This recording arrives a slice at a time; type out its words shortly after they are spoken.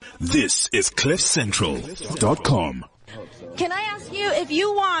This is CliffCentral.com. Can I ask you, if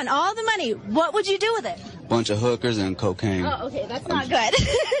you won all the money, what would you do with it? Bunch of hookers and cocaine. Oh, okay, that's not good.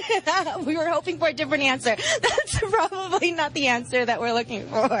 We were hoping for a different answer. That's probably not the answer that we're looking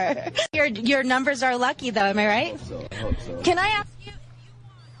for. Your numbers are lucky, though, am I right? I hope so. Can I ask you, if you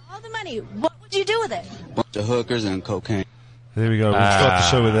won all the money, what would you do with it? Bunch of hookers and cocaine. There we go. We'll start the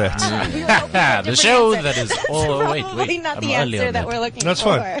show with that. The show that is all... Wait. Probably not the I'm early answer on that we're looking That's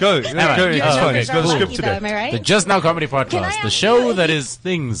for. fine. Go. Your It's fine. numbers It's got are a script lucky, today. though, am I right? The Just Now Comedy Can I Podcast. ask The you show if that you- is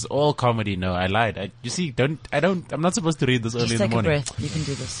things, all comedy. No, I lied. You see, I'm not supposed to read this early Just in the take a morning. breath. You can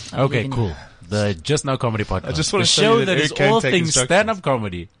do this. I'm Okay, leaving cool. you. The Just Now Comedy Podcast. I just want the to show show you that that is Eric can all take things instructions. stand-up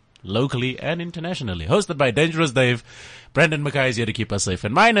comedy, locally and internationally. Hosted by Dangerous Dave. Brandon Mackay is here to keep us safe.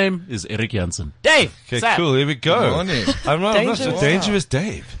 And my name is Eric Jansen. Dave! Okay, Sam. cool. Here we go. Morning. I'm not so dangerous,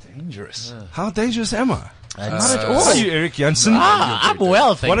 Dave. Dangerous. How dangerous am I? Not at How all. are you, Eric Jansen? I'm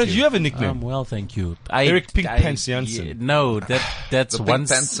well, thank you. Why don't you have a nickname? I'm well, thank you. Eric Pink Pants Jansen. Yeah, no, that's The Pink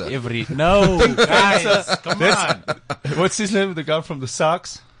once Panther. every... No, guys, come on. What's his name? The guy from the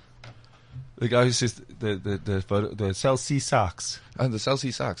Socks? The guy who says the Cell C Socks. Oh, the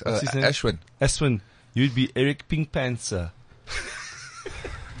Chelsea Sox. What's his name? Ashwin. Eswin, you'd be Eric Pink Panther.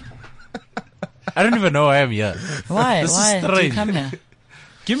 I don't even know I am here. Why? This is Why do you strange. come here?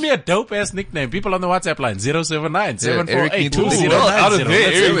 Give me a dope-ass nickname. People on the WhatsApp line, 079 Eric needs to be Well, out of there,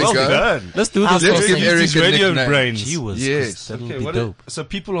 There Eric. we Well go. done. Let's do this. Let's Let's for give you. Eric His a radio nickname. brains. Gee whiz, Yes. that'll Okay, be what dope. so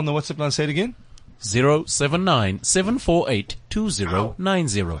people on the WhatsApp line, say it again.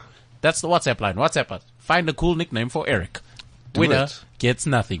 079-748-2090. That's the WhatsApp line. WhatsApp us. Find a cool nickname for Eric. Winner it. gets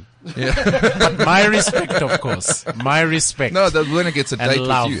nothing. Yeah. But my respect, of course. My respect. No, the winner gets a and date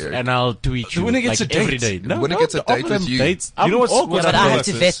love, with you, Eric. and I'll tweet you. winner gets like a date. every day. No, The winner no, gets a the date offer them with you. Dates. You know what's- I'm what's awkward But I the have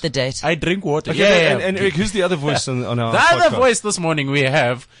to vet the date. I drink water. Okay, Yeah. and Eric, who's the other voice on our The other podcast? voice this morning we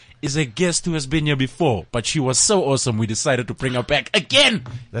have is a guest who has been here before, but she was so awesome we decided to bring her back again.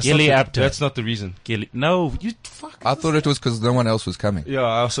 Gilly not Apter. that's not the reason. Gilly. No, you fuck. I thought it was because no one else was coming. Yeah,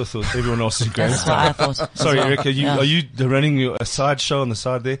 I also thought everyone else is going. That's what I thought. as Sorry, well. Eric, are Yeah. you running a side show on the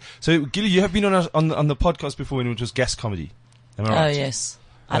side there? So, Gilly, you have been on the podcast before when it was gas comedy. Am I Oh right? yes.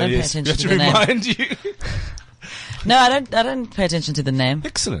 I don't pay yes. attention Just to the name. remind you. No, I don't pay attention to the name.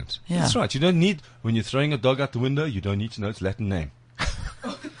 Excellent. Yeah. That's right. You don't need, when you're throwing a dog out the window, you don't need to know its Latin name.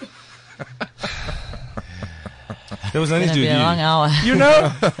 That was only It's to do gonna with be a long you. hour. You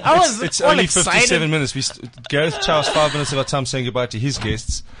know, I was It's all only excited. 57 minutes. Gareth Chow's 5 minutes of our time saying goodbye to his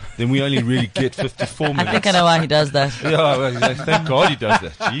guests. Then we only really get 54 minutes. I think I know why he does that. Yeah, well, thank God he does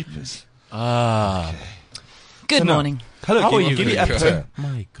that. Jeepers. Good So now- morning. Hello, How are Gilly. you, Gilly Gilly? Apter.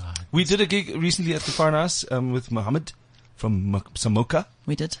 My God. We did a gig recently at the Foreign House with Mohammed from Samoka.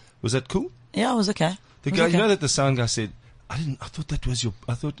 We did. Was that cool? Yeah, it was okay. The It was guy, okay. you know that the sound guy said, I thought that was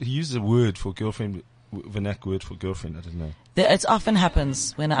I thought he used a word for girlfriend, vernac word for girlfriend, I don't know. It often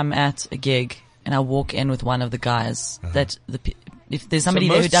happens when I'm at a gig and I walk in with one of the guys that if there's somebody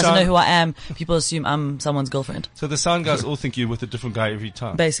there who most doesn't know sound- who I am, people assume I'm someone's girlfriend. So the sound guys all think you're with a different guy every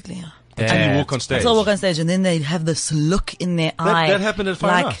time. Basically, yeah. Until you walk on stage. Until I walk on stage and then they have this look in their eye. that happened at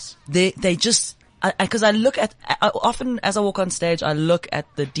Foreign Like House. they just, because I look at, often as I walk on stage, I look at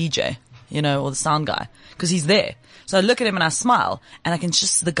the DJ, you know, or the sound guy, because he's there. So I look at him and I smile and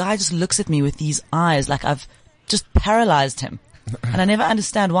the guy just looks at me with these eyes like I've just paralyzed him. And I never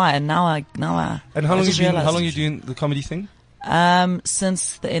understand why. And now I And how long just you realized. how long you doing the comedy thing?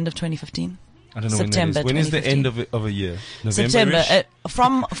 Since the end of 2015. I don't know September when that is. When is the 2015. end of a year? September. November-ish?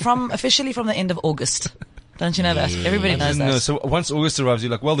 From officially from the end of August. Don't you know that? Everybody knows that. No, so once August arrives,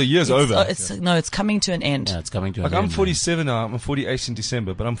 you're like, well, the year's over. It's coming to an end. Yeah, it's coming to Like an I'm end, 47 now. I'm 48 in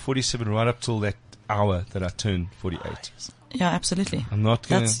December, but I'm 47 right up till that hour that I turn 48. Yeah, absolutely. I'm not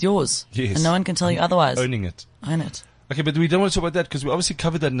gonna That's yours. Yes. And no one can tell you otherwise. owning it. Own it. Okay, but we don't want to talk about that because we obviously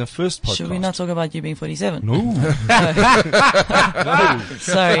covered that in the first podcast. Should we not talk about you being 47? No.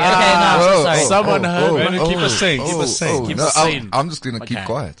 Sorry. Okay, no, I'm so sorry. Someone heard. Brandon, keep us sane. Keep us sane. Keep no, us sane. I'm just going to keep Okay.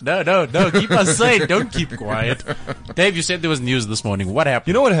 quiet. No, keep us sane. Don't keep quiet. Dave, you said there was news this morning. What happened?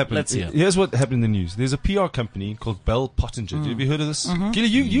 You know what happened? Let's hear. Here's what happened in the news. There's a PR company called Bell Pottinger. Have you heard of this? Gilly,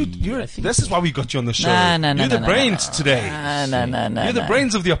 you're. This is why we got you on the show. No, You're the no, brains today. No. You're the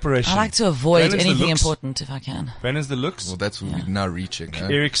brains of the operation. I like to avoid Brandon's the anything looks. important if I can. Brandon's the looks. Well, that's what we're now reaching. Huh?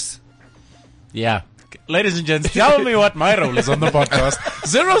 Eric's. Yeah. Ladies and gents, tell me what my role is on the podcast.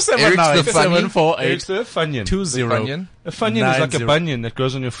 079 Eric's the funny. 748 Eric's the Funyun. 20. Funyun? A Funyun is like a 90. bunion that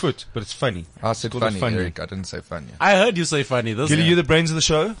grows on your foot, but it's funny. I said Called a funny, Funyun. Eric. I didn't say funny. I heard you say funny. This Gilly, you're the brains of the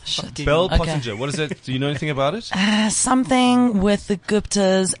show. Shit. Bell Okay. Pottinger. What is that? Do you know anything about it? Something with the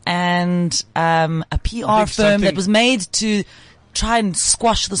Guptas and a PR firm something- that was made to try and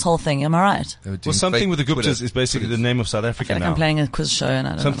squash this whole thing. Am I right? They were doing Well, something fake with the Guptas Twitter- is basically the Twitters. name of South I Africa feel like now. I'm playing a quiz show and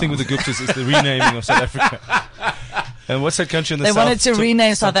I don't Something know. with the Guptas is the renaming of South Africa. And what's that country in the They south? wanted to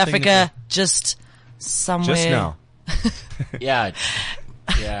rename South something Africa just somewhere. just now. Yeah.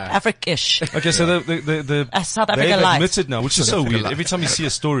 Yeah. Africa-ish. Okay, so the South they've Africa light. admitted now, which is so Africa weird. light. Every time you see a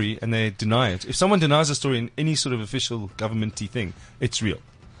story and they deny it, if someone denies a story in any sort of official government-y thing, it's real.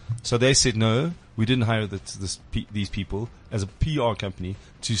 So they said, no, we didn't hire these people as a PR company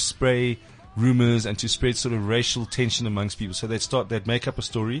to spray rumors and to spread sort of racial tension amongst people. So they'd make up a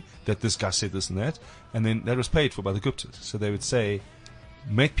story that this guy said this and then that was paid for by the Guptas. So they would say,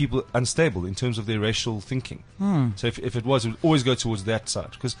 make people unstable in terms of their racial thinking. So if it would always go towards that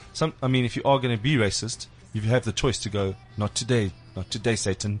side. Because if you are going to be racist, you have the choice to go, not today,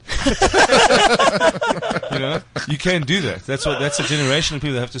 Satan. You can do that. That's a generation of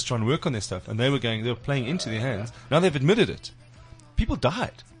people that have to try and work on their stuff. And they were playing into their hands. Now they've admitted it. People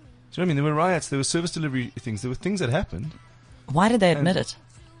died. Do you know what I mean? There were riots, there were service delivery things, there were things that happened. Why did they admit it?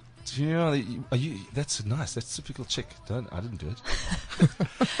 Do you know, that's nice. That's typical chick. I didn't do it.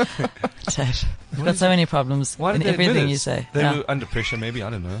 Ted, you've got so many problems Why did in they admit everything it? you say. They Yeah. were under pressure, maybe. I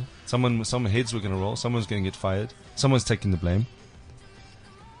don't know. Some heads were going to roll. Someone's going to get fired. Someone's taking the blame.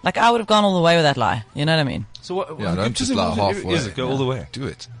 Like, I would have gone all the way with that lie. You know what I mean? So what? Yeah, don't just lie halfway. Is it go all the way? Do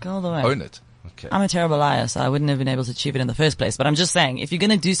it. Go all the way. Own it. Okay. I'm a terrible liar, so I wouldn't have been able to achieve it in the first place. But I'm just saying, if you're going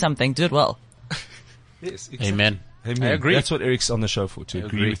to do something, do it well. Yes, exactly. Amen. Amen. I agree. That's what Eric's on the show for, to I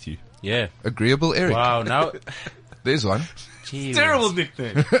agree agree. with you. Yeah. Agreeable Eric. Wow. Now, There's one. Jeez. Terrible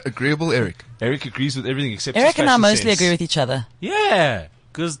nickname. Agreeable Eric. Eric agrees with everything except Eric his and I fashion mostly sense. agree with each other. Yeah.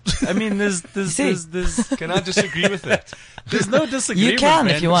 Because See? there's Can I disagree with that? there's no disagreement. You can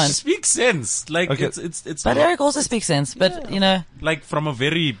if man. you want. Speak sense. Like Okay. it's But Eric also speaks sense. But, like from a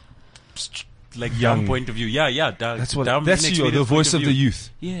very Young. young point of view. Yeah. That's dumb, you. The inexperienced voice point of the view. youth.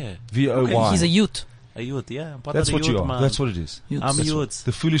 Yeah. VOY. he's a youth. A youth. Yeah. I'm part That's of the what you youth, are. man. That's what it is. Youth. I'm a That's what- youth.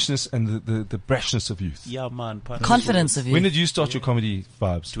 The foolishness and the brashness of youth. Yeah, man. Part Confidence of When youth. did you start your comedy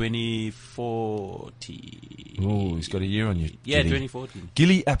vibes? 2014. Oh, he's got a year on you. Yeah, Gilly. 2014.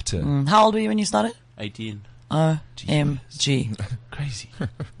 Gilly Apter. How old were you when you started? 18. OMG. Crazy.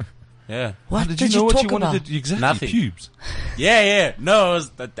 Yeah. What Did did you know what talk you about? wanted to exactly? Nothing. Pubes. Yeah. No,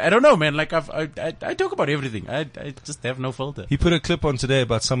 I don't know, man. Like I talk about everything. I just have no filter. He put a clip on today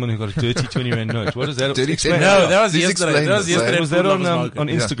about someone who got a dirty 20 rand note. What is that? Dirty Explain 20 that. No, that was Please yesterday. explain That was this. yesterday. Was at that Food on Lovers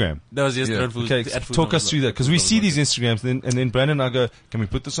Market. Instagram? That was yesterday. Yeah. at Food- Okay, at Food talk Lovers us through that because we Food see Lovers these Instagrams, and then Brandon and I go, "Can we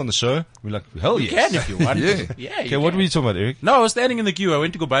put this on the show?" We're like, "Hell Market. You yes!" can if you want. Yeah. Yeah. Okay, what were you talking about, Eric? No, I was standing in the queue. I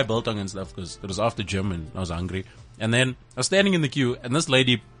went to go buy biltong and stuff because it was after gym and I was hungry. And then I was standing in the queue, and this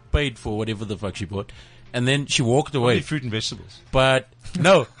lady paid for whatever the fuck she bought, and then she walked away. Only fruit and vegetables. But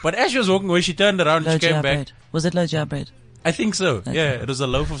as she was walking away, she turned around Low and she came GI back. bread. Was it low GI bread? I think so. Yeah, it was a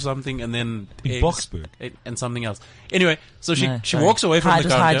loaf of something and then In eggs Boxburg. and something else. Anyway, so she No, she sorry. walks away from the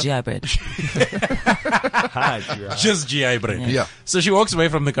Just high counter. GI bread. Just GI bread. Yeah. So she walks away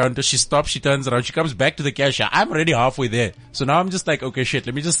from the counter. She stops. She turns around. She comes back to the cashier. I'm already halfway there. So now I'm just like, okay, shit.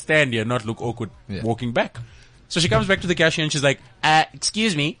 Let me just stand here, and not look awkward Yeah. walking back. So she comes back to the cashier and she's like,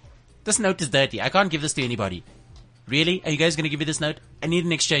 excuse me, this note is dirty. I can't give this to anybody. Really? Are you guys going to give me this note? I need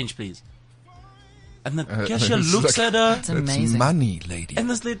an exchange, please. And the cashier it's looks like- at her. It's amazing. money, lady. And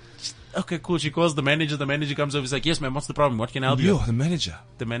this lady, okay, cool. She calls the manager. The manager comes over. He's like, yes, ma'am, what's the problem? What can I help you? You're the manager.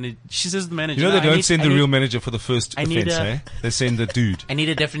 The manager. She says the manager. You know they "No, I don't need- send I the need- real manager for the first I need offense, a- eh? They send the dude. I need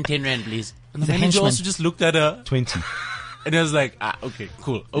a different 10 rand, please. And the He's a manager henchman. also just looked at her 20. and I was like, okay,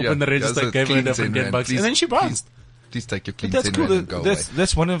 cool. Open Yeah, the register, that's a gave her a clean different 10 10 bucks, rand, and then she bounced. Please take your clean That's 10 cool. rand and go away.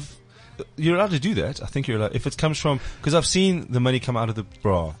 That's one of. You're allowed to do that. I think you're allowed. If it comes from. Because I've seen the money come out of the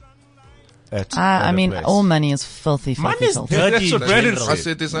bra. I mean, all money is filthy, Mine filthy, is filthy. dirty. That's what in Brandon general. I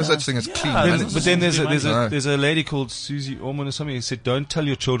said there's no such thing as clean. Yeah, money. But then there's No. there's a lady called Susie Orman or something who said, "Don't tell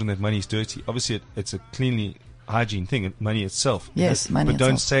your children that money is dirty. Obviously, it's a cleanly hygiene thing, money itself. Yes, money But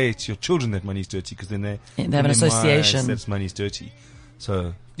don't itself. say to your children that money is dirty because then they They have in an their association. minds That money's dirty.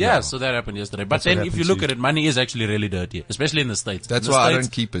 So Yeah, so that happened yesterday. But That's what then if you happened look to at you. it, money is actually really dirty, especially in the States. That's In the why I States,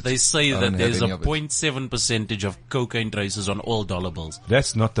 don't keep it. They say I that don't have there's a any of it. 0.7% of cocaine traces on all dollar bills.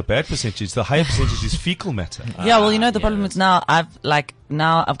 that's not the bad percentage. The higher percentage is fecal matter. Yeah, well, you know, the yeah, problem is now I've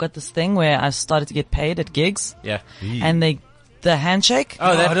got this thing where I've started to get paid at gigs Yeah. and the handshake. Oh,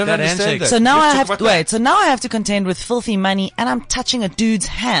 I don't that understand handshake. that. So now Let's I talk have about to that. wait. So now I have to contend with filthy money, and I'm touching a dude's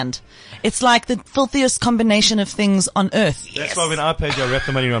hand. It's like the filthiest combination of things on earth. That's why when I paid you, I wrapped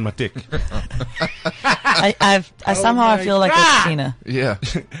the money around my dick. I somehow I feel like it's cleaner. Yeah.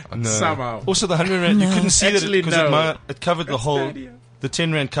 No. Somehow. Also, the 100 rand, you couldn't see Actually, that because no. it covered the whole. The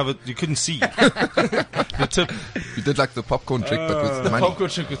 10 rand covered. You couldn't see. the tip. You did like the popcorn trick, but with The money. popcorn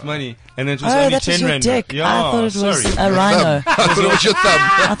trick with money. And it was Oh, only that 10 was your rand. dick. Yeah, I thought it was sorry. a rhino. I thought it was your thumb.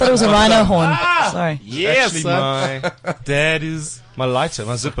 I thought it was a rhino horn. Sorry. Yes, Actually, son. my dad is my lighter,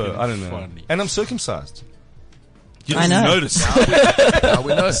 my zipper. I don't know. Funny. And I'm circumcised. You I didn't know. notice. Now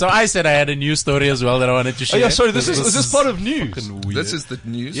we know. So I said I had a news story as well that I wanted to Oh share. yeah, sorry. Is this part of news? fucking weird. This is the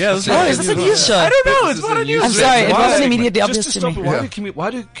news. Yeah, this is Oh, is this a news show? I don't know. This It's is not a a news. I'm news sorry, it Why- wasn't immediately obvious Just to to me. stop it,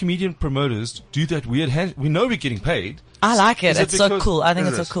 why do comedian promoters do that weird hand? We know we're getting paid. I like it. Is it It's so because- cool. I think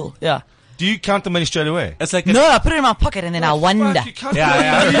is it's so it? cool. Yeah. Do you count the money straight away? It's like No, I put it in my pocket and then I wonder. Fuck, you count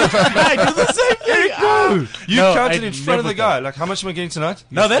Yeah, the money. I do the same thing. No, you No, count I it in front of the never guy. Like, how much am I getting tonight?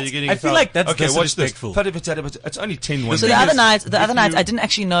 No, Are that's- you getting I feel like that's okay. Watch this. disrespectful. It's only 10 one So day. the other night, If you- I didn't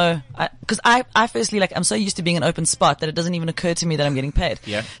actually know, because I firstly, like, I'm so used to being an open spot that it doesn't even occur to me that I'm getting paid.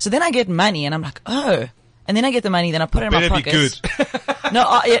 Yeah. So then I get money and I'm like, oh. And then I get the money, then I put it in my better be pocket. good.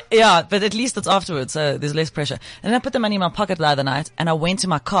 No, yeah, but at least it's afterwards, so there's less pressure. And then I put the money in my pocket the other night and I went to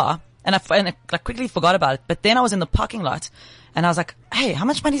my car and I like quickly forgot about it. But then I was in the parking lot and I was like, hey, how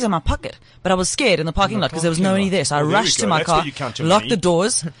much money's in my pocket? But I was scared in the parking lot because there was nobody there. So I Oh, there we rushed go. to my That's car, where you count your locked money. the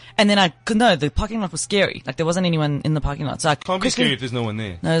doors, and then no, the parking lot was scary. Like there wasn't anyone in the parking lot. So I Can't be quickly, scary if there's no one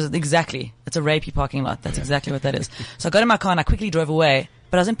there. no, exactly. It's a rapey parking lot. That's exactly what that is. So I got in my car and I quickly drove away.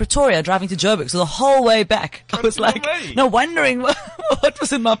 But I was in Pretoria driving to Joburg, so the whole way back I was no like, way. no, wondering what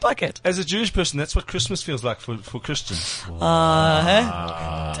was in my pocket. As a Jewish person, that's what Christmas feels like for Christians. Dave,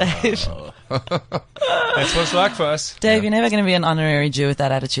 That's what it's like for us. Dave, you're never going to be an honourary Jew with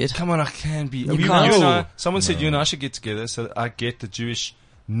that attitude. Come on, I can be. You can't. and I, someone said you and I should get together so that I get the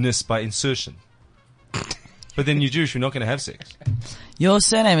Jewishness by insertion. But then you're Jewish, we're not going to have sex. Your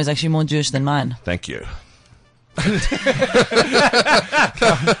surname is actually more Jewish than mine. Thank you.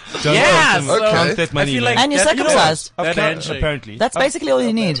 Yes! Count that money. I feel like And you're that- you know what? circumcised. I've That count- handshake. apparently. That's basically all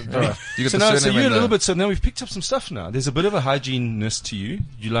you need. You get So the now, so surname you're a and little the- bit. So now we've picked up some stuff. Now there's a bit of a hygiene-ness to you.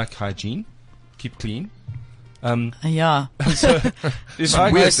 You like hygiene, keep clean. Yeah. If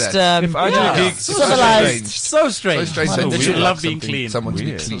I weird Most, that. if I do yeah. a gig, Civilized. So strange. So strange What that a That we you weird. love like being something- clean. Someone to be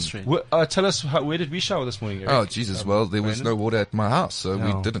Weird. clean. So strange. tell us where did we shower this morning? Eric? Oh Jesus! Well, there was no water at my house, so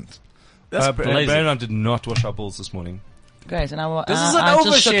No. we didn't. That's Brandon blazing. and I did not wash our balls this morning. Great. And This is an I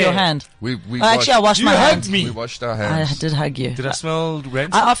just shook overshare. your hand. We Actually, I washed You my hugged hand. me. We washed our I hands. did hug you. Did I smell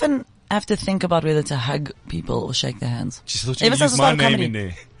rancid? I often have to think about whether to hug people or shake their hands. She thought you Ever since used I my started name comedy. in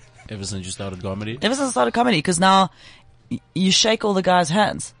there. Ever since you started comedy. Ever since I started comedy, because now you shake all the guys'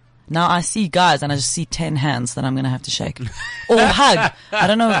 hands. Now I see guys and I just see 10 hands that I'm going to have to shake. Or hug. I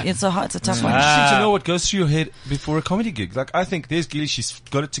don't know. It's a tough one. Interesting to know what goes through your head before a comedy gig. Like, I think there's Gilly, she's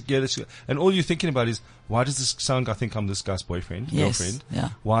got it together. And all you're thinking about is, why does this sound guy think I'm this guy's boyfriend, Yes, girlfriend? yeah.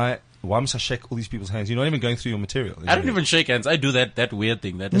 Why must I shake all these people's hands? You're not even going through your material. I don't even shake hands. I do that weird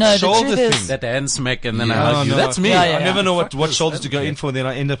thing. That No, the shoulder truth thing. is, that hand smack and then Yeah. I hug you. No, That's me. Yeah, I yeah. never know what shoulders to go in for, then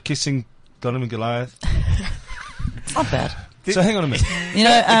I end up kissing Donovan Goliath. it's not bad. So hang on a minute. You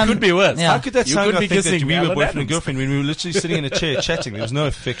know, Could be worse. Yeah. How could that You sound could I be think that kissing we were Alan boyfriend and Adams. girlfriend when we were literally sitting in a chair chatting? There was no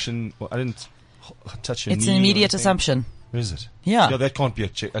affection. Well, I didn't touch your It's knee an or immediate anything. assumption. Is it? Yeah. Yeah, that can't be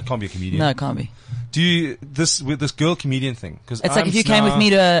that can't be a comedian. No, it can't be. Do you with this girl comedian thing? Because It's like if you came with me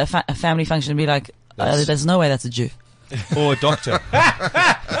to a family function and be like, there's no way that's a Jew. or a doctor.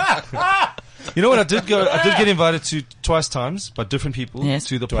 You know what? I did get invited to twice times by different people Yes.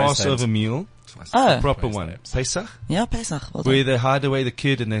 to the Twice Passover times. meal, Oh, proper Twice one, times. Pesach, yeah, Pesach. Well done. where they hide away the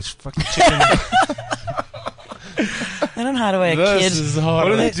kid and there's fucking chicken. They don't hide away a This kid. is hard.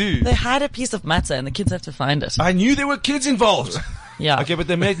 What do they do? They hide a piece of matzah and the kids have to find it. I knew there were kids involved. Yeah. Okay, but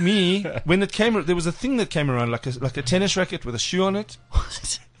they made me when it came. There was a thing that came around like a tennis racket with a shoe on it.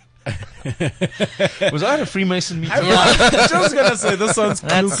 Was I at a Freemason meeting? I was gonna say this sounds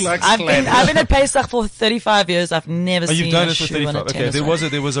That's- I've been at Pesach for 35 years. I've never Oh, seen you've done a it for shoe on a 35. Okay,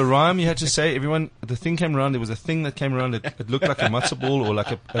 tennis there was a rhyme you had to say. Everyone, the thing came around. There was a thing that came around. It looked like a matzo ball or like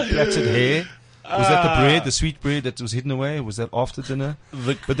a plaited hair. Was that the bread, the sweet bread that was hidden away? Was that after dinner?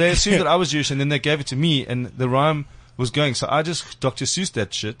 But they assumed that I was Jewish, and then they gave it to me, and the rhyme was going. So I just Dr. Seuss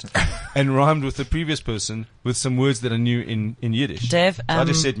that shit and rhymed with the previous person with some words that I knew in Yiddish. Dave, So I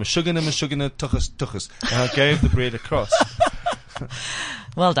just said mashugana, tuchus, tuchus, and I gave the bread across.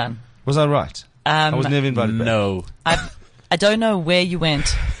 Well done. Was I right? I was never invited back. No. I don't know where you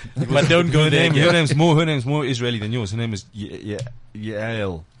went. But don't go there. Her name's more Israeli than yours. Her name is Yael.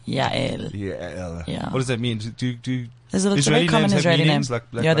 Yael. Yael. Yeah. What does that mean? Do There's a Israeli very common names have Israeli name. meanings like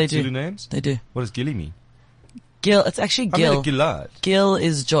Yeah, they Zulu do. names? They do. What does Gilly mean? Gil. It's actually I Gil. mean a Gilad. Gil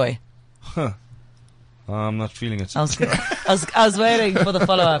is joy. I'm not feeling it. I was waiting for the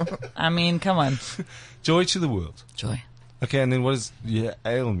follow up. I mean, come on. Joy to the world. Joy. Okay, and then what does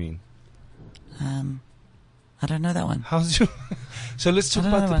Yael mean? I don't know that one. How's your? So let's talk I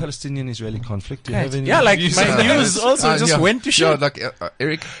don't about know, the man. Palestinian-Israeli conflict. Do you Great. have any? Yeah, like views my on that? news also just went to shit. Yeah, like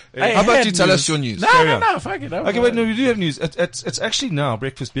Eric, I how about had you tell news. us your news? No, Carry no, on. no, fuck it. Okay, wait, no, we do have news. It's actually now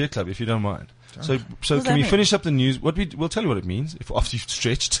Breakfast Beer Club, if you don't mind. So does can that we mean? finish up the news? We'll tell you what it means after you've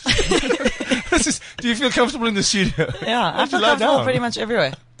stretched. Do you feel comfortable in the studio? Yeah, I Why'd you feel lie comfortable down? pretty much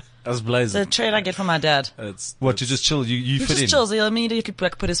everywhere. That's The blazing. trade I get from my dad. What, to just chill? You He fit just in? chills. He'll immediately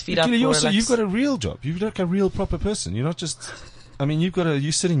like, put his feet up. Gilly, or also, relax. you've got a real job. You're like a real proper person. You're not just. I mean,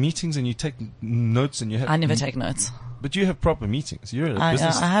 you sit in meetings and you take notes and you have. I never take notes. But you have proper meetings. You're a I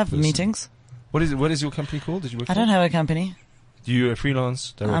business. have person. meetings. What is your company called? Did you work? I don't have a company. You're a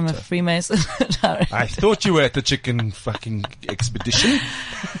freelance director. I'm a Freemason. I thought you were at the chicken fucking expedition.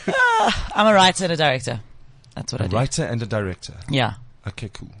 I'm a writer and a director. That's what A I do. writer and a director. Yeah, Okay,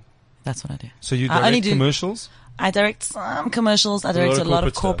 cool. that's what I do. So you I only direct do- commercials? I direct some commercials. I direct a lot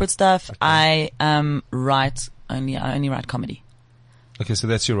of corporate stuff. Okay. I only write comedy. Okay, so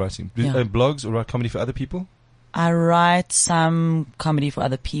that's your writing. Yeah. Blogs or write comedy for other people? I write some comedy for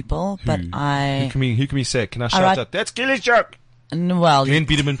other people, but Who I can we say? Can I shout write- out? That's Gilly's joke. well, Glenn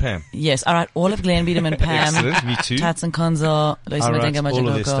Biederman Pam. yes, I write all of Glenn Biederman, Pam, Excellent. Me too. Tats and Konzo, Lois I write Madenga all of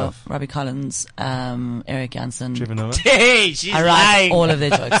their Majidoko, stuff. Robbie Collins, Eric Jansen. Trevor Noah. Hey, she's I write all of their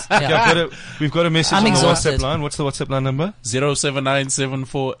jokes. Yeah, Yeah. we've got a message I'm on the exhausted. WhatsApp line. What's the WhatsApp line number?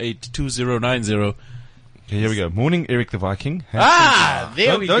 07974822090. Okay, here we go. Morning, Eric the Viking. Ah,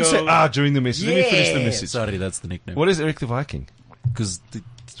 there we Don't go. say during the message. Let me finish the Yeah. message. Sorry, that's the nickname. What is Eric the Viking? Because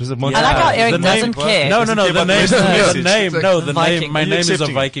Was it I like how Eric The name- doesn't care. No, Doesn't no, care the about the name, rest of the the message. name, It's no, like the Viking. name. My Are you name is of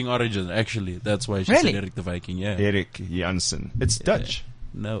accepting it? Viking origin. Actually, that's why she Really? said Eric the Viking. Yeah. Eric Jansen. It's Dutch.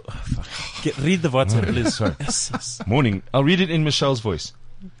 No, fuck. Read the WhatsApp, please. Sorry. Yes, yes. Morning. I'll read it in Michelle's voice.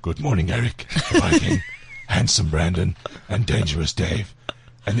 Good morning, Eric the Viking, handsome Brandon, and dangerous Dave.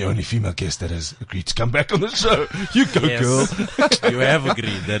 And the only female guest that has agreed to come back on the show. You go, Yes. girl. You have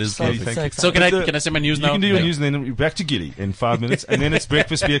agreed. That is Okay, perfect. thank you. So can I But, can I say my news You now? can do your No. news and then we're back to Gilly in 5 minutes. And then it's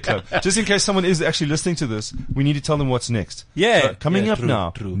Breakfast Beer Club. Just in case someone is actually listening to this, we need to tell them what's next. Yeah. So coming Yeah, up true, now,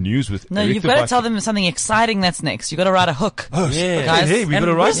 true. news with No, Eric you've the got to Viking. tell them something exciting that's next. You've got to write a hook. Oh, Yeah. okay, Guys. hey, we've got to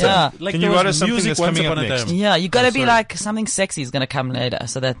And write listen, Yeah. that. like Can there you was write us something music that's once coming up upon a next? time. Yeah, you got to be sorry. like something sexy is going to come later.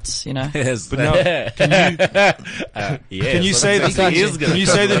 So that, you know. Yes. But now, yes, can you say something sexy is can you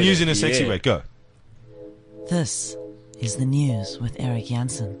say the news in a sexy Yeah. way? Go. This is the news with Eric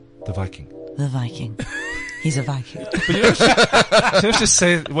Jansen, The Viking. the Viking. He's a Viking. You don't just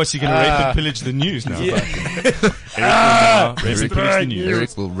say what you're going to rape and pillage the news now. Eric will now rape and pillage the news.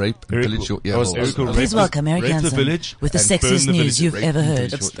 Eric will rape and Eric pillage will- your ear Eric holes. will Please rape welcome Eric rape the Jansen village with the and burn sexiest the news village. you've Rape ever and heard.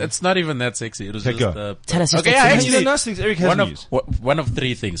 pillage It's not even that sexy. It was Okay, just go. Tell us your okay, sexy I news. These are nice things Eric has one news. of one of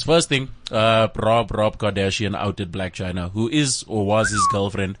three things. First thing, Rob Kardashian outed Black China, who is or was his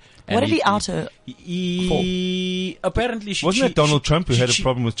girlfriend. And What did he out her? Apparently, she Wasn't che- that Donald she- Trump who she- had a she-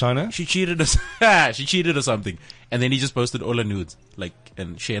 problem with China? She cheated us. She cheated or something, and then he just posted all her nudes, like,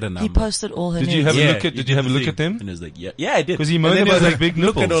 and shared a number. He posted all her Did news. you have a Yeah, look at? he Did you have a the look thing. at them? And he was like, yeah, I did. 'Cause he And moaned then about was her like, big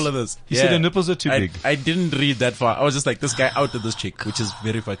Look at nipples. all of this. He said her nipples are too big. I didn't read that far. I was just like, this guy outed this chick, which is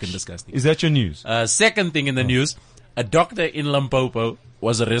very fucking disgusting. Is that your news? Second thing in the news, a doctor in Limpopo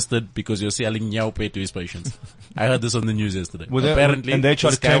was arrested because you're selling nyaupe to his patients. I heard this on the news yesterday. Well, they- Apparently, and they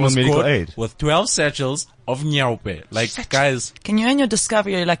tried this to guy claim on was medical caught aid. with 12 satchels of nyaupe. Like, guys, Can you earn your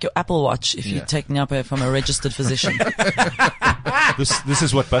discovery like your Apple Watch if you take Nyape from a registered physician? This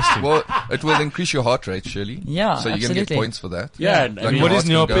is what busting. Well, it will increase your heart rate, surely. Yeah, So you're going to get absolutely. points for that. yeah. Like I mean, What is Heart's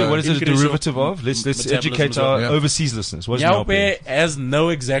gonna Nyaope? go- What is it a increase your derivative of? Let's metabolism educate as well. our Yeah. overseas listeners. What is Nyaope? nyaupe has no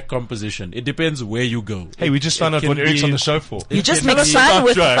exact composition. It depends where you go. Hey, we just found out can what Eric's be- on the show for. You just can mix be fun about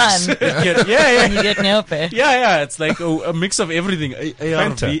with drugs. fun. yeah. And you get Nyape. Yeah, it's like a mix of everything. ARV.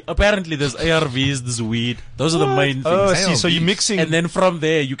 Fanta. Apparently, there's ARVs, there's weed. Those are the main things. Oh, I see. So you're mixing. And then from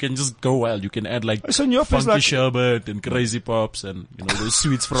there, you can just go wild. You can add like So Nyaope is funky like. sherbet and crazy pops and those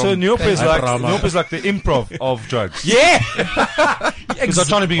sweets from. So Nyaope is like Brahma. Nyaope is like the improv of drugs. Yeah. Because I'm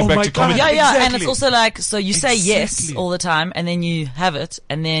trying to bring it Oh back my to God. comedy. Yeah, yeah, and Exactly. it's also like, so you say yes Exactly. all the time, and then you have it,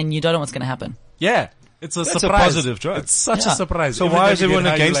 and then you don't know what's going to happen. Yeah. It's a That's a surprise. positive drug. It's such Yeah. a surprise. So Every why time is you get everyone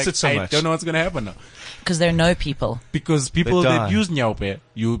high, you're against like, it so I much? don't know what's going to happen now. Because there are no people. Because people They die. that use nyaupe,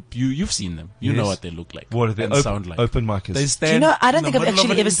 you've seen them. You know Yes. what they look like. What are they? and sound like. Open micers. They stand Do you know, I in don't the think I've middle of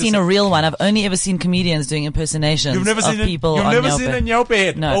actually an ever seen a intersection. real one. I've only ever seen comedians doing impersonations You've never of seen people You've on never Nyaope. seen a nyaupe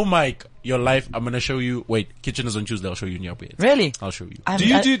head. No. Oh my, your life. I'm gonna show you. Wait, kitchen is on Tuesday. I'll show you nyaupe heads. Really? I'll show you. I'm- Do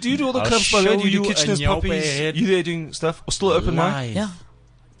you do all the I'll clubs by show radio? You you Kitchener's a Nyaope Poppies? head. You there doing stuff? Or still open mic? Live. Yeah.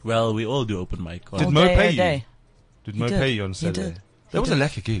 Well, we all do open mic. Did All Mo day, pay every you? day. Did He Mo did. pay you on He Saturday? did. That was a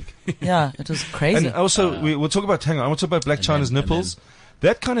lacquer gig. Yeah, it was crazy. And also, we'll talk about, hang on, I want to talk about Black China's then- nipples.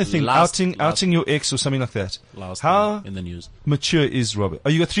 That kind of thing, outing your ex or something like that. How in the news. mature is Robert? Oh,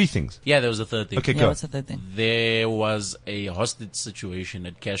 you got 3 things. Yeah, there was a third thing. Okay, Yeah, go. what's the third thing? There was a hostage situation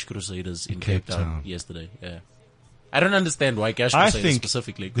at Cash Crusaders in Cape Town yesterday. Yeah. I don't understand why Cash I Crusaders think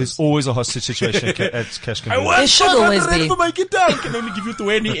specifically. 'cause there's always a hostage situation at Cash I Converters. want There should always 500 be. for my guitar. I can only give you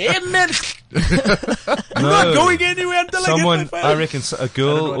 20. Amen. I'm not going anywhere until Someone, I get my I five. reckon, a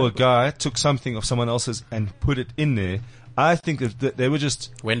girl or a guy took something of someone else's and put it in there. I think that they were just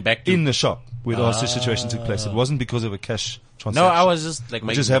Went back to in the shop where the hostage situation took place. It wasn't because of a cash No, transaction. I was just like It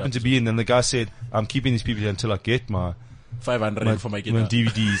making just it happened up. to be in. Then the guy said, "I'm keeping these people here until I get my 500 for my my guitar.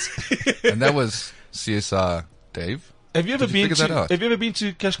 DVDs." And that was CSR Dave. Have you ever Did you been figure to? that out? Have you ever been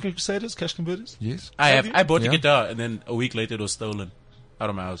to Cash Crusaders, Cash Converters? Yes. I have. you? I bought Yeah. the guitar and then a week later it was stolen out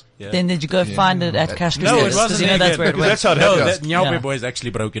of my house. Yeah. Then did you go find it at Cash no, Crusaders? it wasn't. You know that's again. where it Because went. that's how it No, happens. that Nyaupe Yeah. boys actually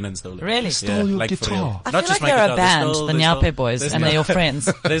broke in and stole it. Really? Stole your like for guitar. real. I Not feel just like my they're a guitar, band, they stole- the they Nyaupe stole- boys, they and stole- they're your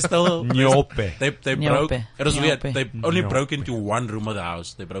friends. They stole. Nyaupe. They broke. Nyaupe. It was weird. Nyaupe. They only Nyaupe. broke into one room of the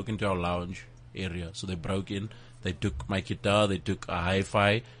house. They broke into our lounge area. So they broke in. They took my guitar. They took a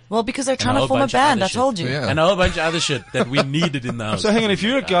hi-fi Well, because they're And trying a to whole form a bunch of band, other I shit. told you. Yeah. and a whole bunch of other shit that we needed in the house. So hang on, if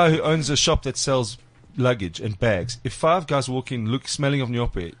you're a guy who owns a shop that sells luggage and bags, if 5 guys walk in, look, smelling of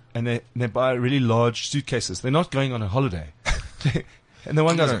Nyope, and they buy really large suitcases, they're not going on a holiday. And the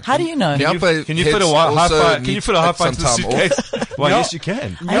one guy's like, How do you know? Nyaupe can you fit a heads hi-fi? also Can you need fit a hi-fi some into the time off. suitcase? Why, yes, you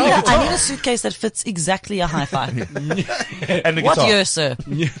can. I need a suitcase that fits exactly a hi-fi. And the What guitar. year, sir?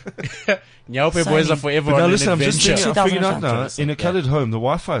 Nyaupe boys are forever But now on listen, an I'm just adventure. thinking, I'm figuring out 2005. now, in a coloured home, the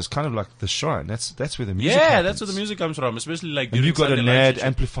Wi-Fi is kind of like the shrine. That's where the music Yeah, happens. that's where the music comes from, especially like And during you've got a Sunday NAD lunch and shit.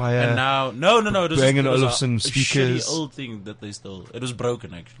 amplifier. And now, no, it was Bang just, & it was Olufsen a speakers. shitty old thing that they stole. It was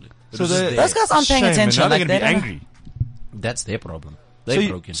broken actually. It So was just they- there. Those guys aren't paying Shame, attention. and now Like they're going to they be don't- angry. That's their problem. So, They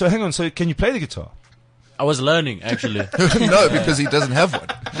broke in. so hang on. So can you play the guitar? I was learning actually. No, because he doesn't have one.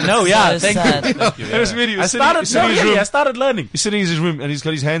 no, yeah, So thank sad. you. Thank you, It was yeah. really- I sitting- started. sitting in No, his really, room. I started learning. He's sitting in his room and he's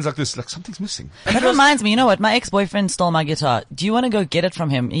got his hands like this, like something's missing. That reminds me, you know what? My ex-boyfriend stole my guitar. Do you want to go get it from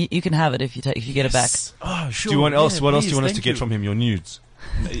him? You can have it if you get it back. Oh, sure. Do you want else? yeah, What else do please, you want us to thank get from him? Your nudes.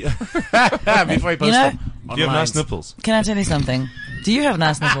 Before I post You know- them Do you have nice online. nipples? Can I tell you something? Do you have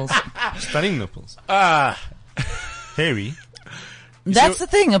nice nipples? Stunning nipples. Ah, Hairy. That's the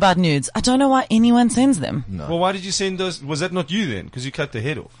thing about nudes. I don't know why anyone sends them. Well, why did you send those? Was that not you then? Because you cut the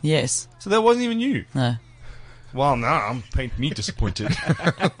head off. Yes. So that wasn't even you. No. Well, now I'm paint me disappointed.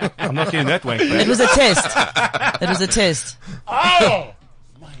 I'm not getting that wank It back. was a test. It was a test. oh,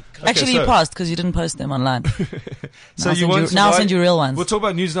 Actually, so- you passed because you didn't post them online. So I'll you send want? you- now I'll why- send you real ones. We'll talk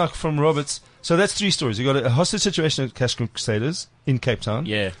about news now from Roberts. So that's 3 stories. You got a hostage situation at Cash Crusaders in Cape Town.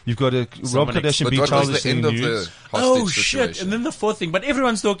 Yeah. You've got a Rob Someone Kardashian But being what childish was the in end of nudes. the hostage oh shit! situation? And then the fourth thing, but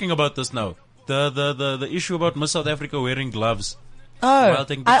everyone's talking about this now. The issue about Miss South Africa wearing gloves. Oh, While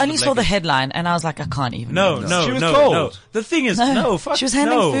taking I pictures only of saw the black- headline and I was like, I can't even. No, read this. no, She was no, cold. no. The thing is, No. no, fuck. She was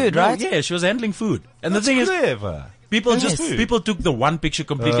handling no, food, no, right? Yeah, she was handling food. And That's the thing is, clever. people Yes. just people took the one picture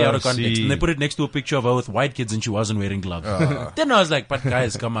completely Oh, out of context see. and they put it next to a picture of her with white kids and she wasn't wearing gloves. Then I was like, but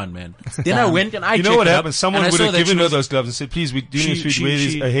guys, come on, man. Then I went and I You know checked what it up, happened? Someone and I would saw have that given she her was- those gloves and said, please, we're dealing with food. she- Wear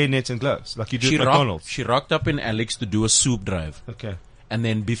these she- a hairnet and gloves, like you do She at McDonald's. rocked up in Alex to do a soup drive. Okay. And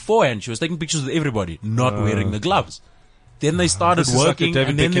then beforehand, she was taking pictures with everybody, not wearing the gloves. Then they started This is like a working, David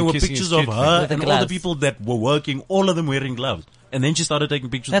and then there Beckham were kissing pictures his of kid her With the and all the gloves. people that were working, all of them wearing gloves. And then she started taking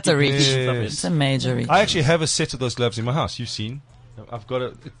pictures. That's a of reach. people and stuff. Yes. It's a major reach. I actually have a set of those gloves in my house. You've seen. I've got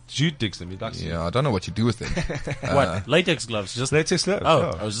a. Jude digs them. He likes them. Yeah, I don't know what you do with them. What? Latex gloves? Just Latex gloves. Oh,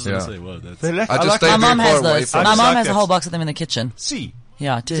 yeah. I was just Yeah. gonna say, well, that's They like, I just like stay My that. mom very has far away those. from My it. mom Like has a that. whole box of them in the kitchen. See.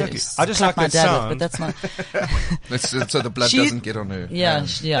 Yeah, dude. Exactly. it's I just clap like my that dad with, sound. but that's not. so the blood She- doesn't get on her. Yeah,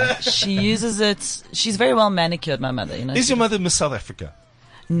 yeah. She uses it. She's very well manicured, my mother. You know. Is your mother Miss South Africa?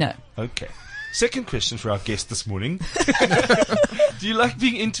 No. Okay. Second question for our guest this morning. Do you like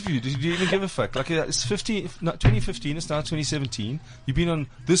being interviewed? Do you even give a fuck? Like it's 2015, it's now 2017. You've been on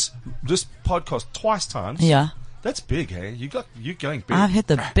this podcast twice times. Yeah. That's big, hey? You're going big. I've hit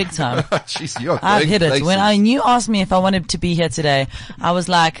the big time. Jeez, you're I've going hit it. places. When you asked me if I wanted to be here today, I was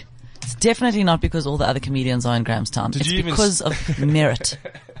like, it's definitely not because all the other comedians are in Grahamstown. Did It's you even because of merit.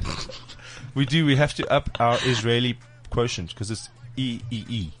 We have to up our Israeli quotient because it's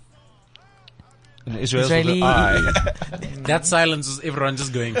EEE. And Israel's with Israeli- an I. that silence is everyone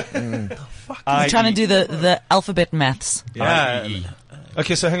just going. I'm trying to do the alphabet maths. Yeah. IEE.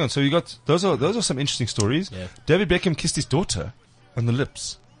 Okay, so hang on. So you got those are some interesting stories. Yeah. David Beckham kissed his daughter on the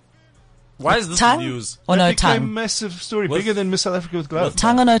lips. Why is this Tongue news? or That no became a tongue? massive story, With- bigger than Miss South Africa with gloves.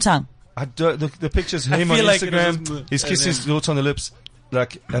 Tongue or no tongue? The pictures him on feel like it Instagram. was- He's kissing his daughter on the lips.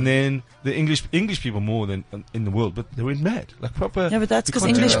 like, and then the English people more than in the world, but they went mad, like proper. Yeah, but that's you because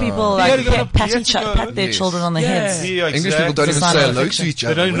can't English tell. people You like gotta go on a- pat you have to go- pat their Yes. children on the heads. Yeah, English people don't It's even a say sign of hello affection. to each They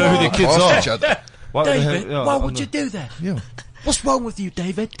other. don't know who their kids Ask are. each other. Why, David, yeah, why I'm would not- you do that? Yeah. What's wrong with you,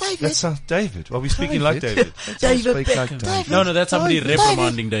 David? That sounds David. Well, we're speaking like David. David Speak like Beckham. David. No, that's somebody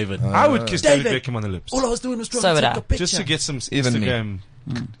reprimanding David. I would kiss David David. Beckham on the lips. All I was doing was trying So to would take I. a picture. Just to get some Even me. Instagram.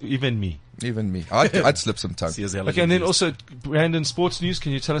 Even me. Even me. I'd slip some tongue. See, as hell Okay, and then abused. also, Brandon, sports news.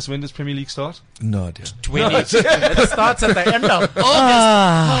 Can you tell us when does Premier League start? No idea. 20. It starts at the end of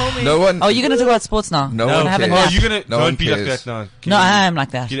August. No one. Oh, you're going to talk about sports now? No We're one gonna have a cares. Oh, nap. you're gonna No one don't be like cares. that now. No, I am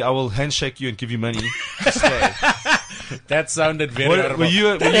like that. I will handshake you and give you money. That sounded very What- horrible. were you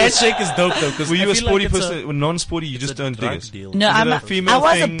a- That were you a- handshake is dope though. Were you a sporty person? Or non-sporty, you just don't dig it. Deal. No, Is it I'm a female I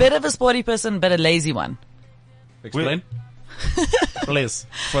was thing? a bit of a sporty person, but a lazy one. Explain. Please,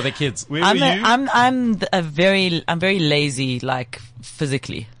 for the kids. Where were you? I'm very lazy, like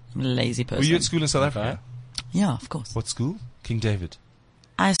physically. I'm a lazy person. Were you at school in South Africa? Yeah, of course. What school? King David.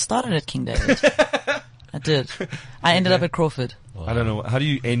 I started at King David. I did. I ended up at Crawford. I don't know. How do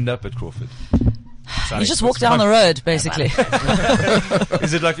you end up at Crawford? You just walk down the road, basically.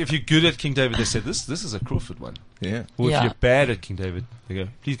 Is it like if you're good at King David, they said this is a Crawford one. Yeah. Or Yeah. if you're bad at King David, they go,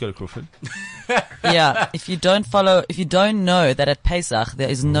 please go to Crawford. Yeah, if you don't know that at Pesach there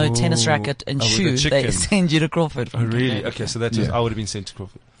is no tennis racket and Oh, with the shoe, they chicken. send you to Crawford. Oh, really? Okay, so that's Yeah. I would have been sent to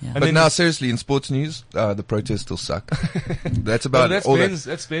Crawford. Yeah. And But then now, seriously, in sports news, the protests still suck. That's well, about that's all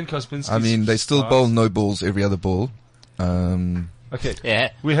that's Ben Kospinski's I mean, they still stance. bowl no balls every other ball. Okay.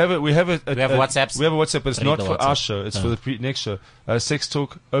 Yeah. We have WhatsApps. We have a WhatsApp, but it's Read not the for WhatsApp. our show. It's for the next show. Sex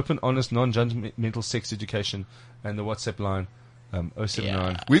talk, open, honest, non-judgmental sex education, and the WhatsApp line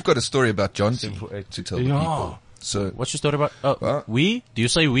 079. We've got a story about John T 748. to tell the Yeah. people. So, What's your story about? Oh, What? we? Do you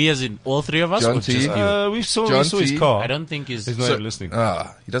say we as in all three of us? John or T. just you? We saw John his T. car. I don't think he's. He's not so even listening.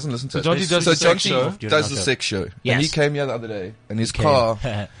 he doesn't listen to us. John T does so the John sex T show. does the sex show. Yes. And he came here the other day, and his Okay. car...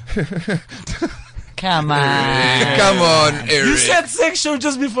 Come on. Come on, Eric. You said sex show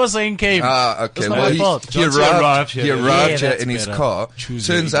just before saying came. Okay. That's not Well, my fault. he John T arrived here. here Yeah, that's in his better. car. Choose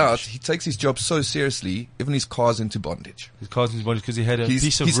your Turns out English. he takes his job so seriously, even his car's into bondage. His car's in his body because he had a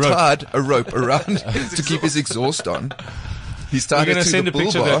piece of He's rope. tied a rope around to keep his exhaust on. He's tied We're it gonna to send the a bull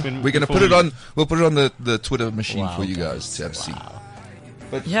picture of bar. that when- We're going to before put it we- on. We'll put it on the Twitter machine Wow, for you guys guys. to have seen.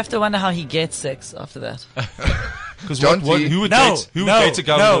 You have to wonder how he gets sex after that. Because John what, T. who would No, date? Who would date a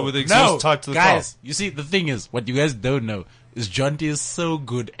governor with the exhaust tied to the guys, you see, the thing is, what you guys don't know is John T is so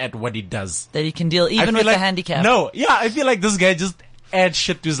good at what he does. That he can deal I even feel with like, the handicap. No, yeah, I feel like this guy just adds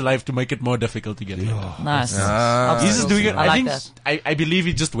shit to his life to make it more difficult to get laid. Nice. He's just doing it. I I, like think that. I believe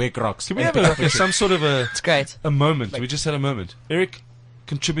he just wake rocks. Can we have some sort of It's great. a moment? We just had a moment. Eric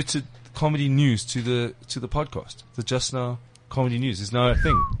contributed comedy news to the podcast. The Just Now comedy news is now a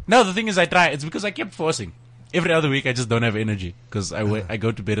thing. No, the thing is, I try. It's because I kept forcing. Every other week, I just don't have energy because I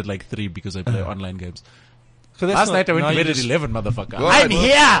go to bed at like 3 because I play online games. So that's Last not- night I went now to you bed at just- 11, motherfucker. Well, I'm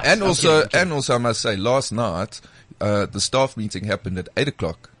here. And also, I must say, last night the staff meeting happened at 8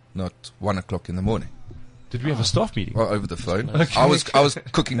 o'clock, not 1 o'clock in the morning. Did we have a staff meeting? Well, over the phone. I was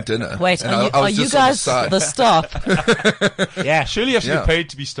cooking dinner. Wait, and are I you was just on guys side. the staff? Yeah, Surely you have to Yeah. get paid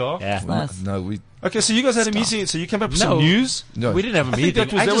to be staff. yeah. Nice. No, we. Okay, so you guys had a meeting. So you came up with some No. news. No. We didn't have a I think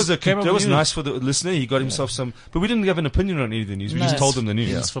meeting. that was came up that with was news. nice for the listener. He got himself some, but we didn't have an opinion on any of the news. We just Nice. told them the news.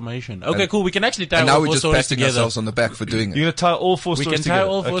 Yeah. Information. Okay, cool. We can actually tie And all now we're four just stories patting together. ourselves on the back for doing You're it. gonna tie all four We stories can tie together.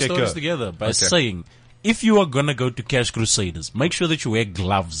 all four Okay, stories go. together by Okay. saying, if you are gonna go to Cash Crusaders, make sure that you wear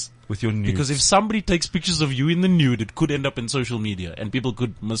gloves. With your news. Because if somebody takes pictures of you in the nude, it could end up in social media, and people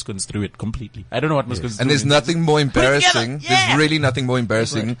could misconstrue it completely. I don't know what misconstrue And there's means. nothing more embarrassing. together. Yeah. There's really nothing more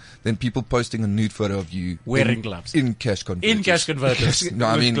embarrassing than people posting a nude photo of you Wearing in, gloves. in cash converters. In Cash Converters. No,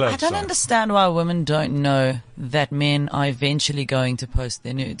 I With mean, gloves. I don't understand why women don't know that men are eventually going to post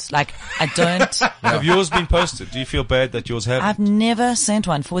their nudes. Like, I don't. Have yours been posted? Do you feel bad that yours haven't? I've never sent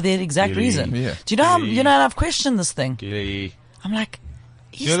one for that exact Really? reason. Yeah. Do you know how, you know, I've questioned this thing. Gilly. I'm like,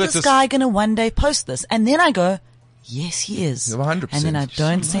 is know that this this- guy going to one day post this? And then I go, yes, he is. 100%. And then I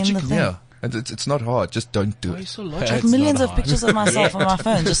don't send the thing. yeah. And it's not hard. Just don't do it. So I logical. have millions of pictures of myself on my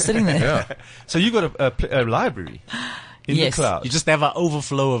phone just sitting there. Yeah. So you got a library in Yes. the cloud. You just have an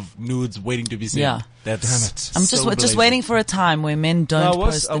overflow of nudes waiting to be sent. Yeah. That's Damn it. I'm so just blazing. waiting for a time where men don't No,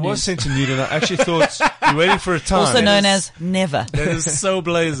 post the I was nudes. sent a nude, and I actually thought you're waiting for a time. Also known as never. That is so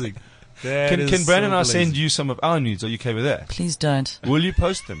blazing. Can Brandon and I send you some of our nudes? Are you okay with that? Please don't. Will you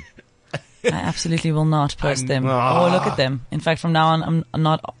post them? I absolutely will not post them Ah. or look at them. In fact, from now on, I'm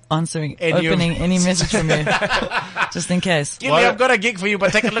not answering, Any of- opening any message from you. Just in case. I've got a gig for you,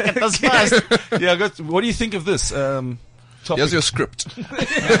 but take a look at this first. Yeah, what do you think of this? Talk topic. Here's your script.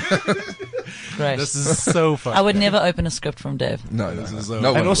 Great. This is so fun. I would never open a script from Dave. No. And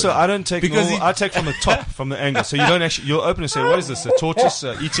one also, would. I don't take Because normal, I take from the top, from the angle. So you don't actually, you'll open and say, what is this? A tortoise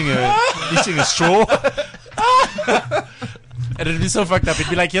eating a straw? And it'd be so fucked up. It'd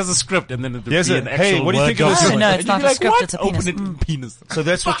be like, here's a script, and then it'd be Here's an a- actual hey, what do you Word think of this? document. No, it's And not you'd be a like, script, what? it's a Open penis. it, penis. So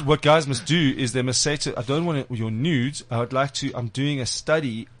that's what guys must do is they must say to, I don't want your nudes. I would like to, I'm doing a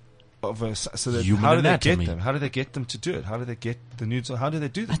study of so that Human how do they anatomy. get them? How do they get them to do it? How do they get the nudes? Or how do they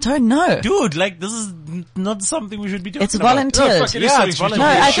do I that? don't know. Dude, like, this is not something we should be doing. It's volunteered. fuck it is Yeah, something it's we should No,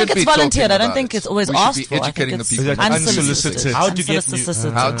 volunteered. We I should think be it's volunteered. talking I don't about think it. it's always We should asked be for. I think educating the it's people. Is that unsolicited? How to get nudes.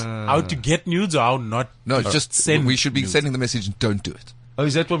 Unsolicited. How to get nudes or how not. No, just send we should be nudes. sending the message. Don't do it. Oh,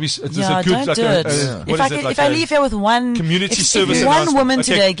 is that what we? It's Yeah, a good don't like do a, it. what If is it, like if I a leave here with one community if, service if one announcement. woman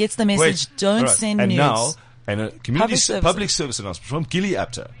Okay, today gets the message, wait, don't all right. send and nudes. Now, and a community Public service. service announcement from Gilly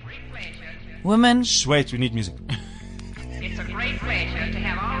Apter. Women, Wait, we need music. It's a great pleasure to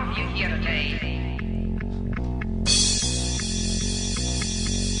have all of you here today.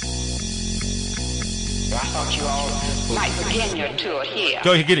 I thought you all might begin your tour here.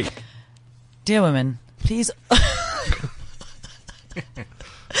 Go, Gilly. dear women, please,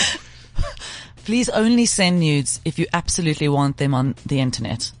 please only send nudes if you absolutely want them on the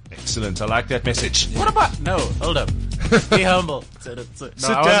internet. Excellent. I like that message. What about? No, hold up. Be humble. No, Sit I wasn't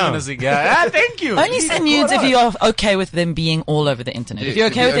down. gonna sing. Yeah. Thank you. Only send nudes if you are okay with them being all over the internet. If you're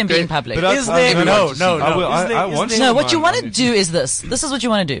okay with them being public. But Is there? No. I want No, what you someone- want to do is this. This is what you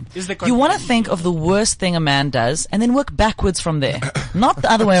want to do. Is there You want to think of the worst thing a man does and then work backwards from there. Not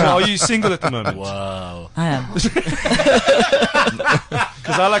the other way So around. are you single at the moment? Wow. I am.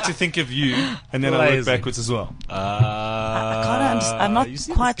 Because I like to think of you, and then I work Lazy. backwards as well. I can't understand. I'm you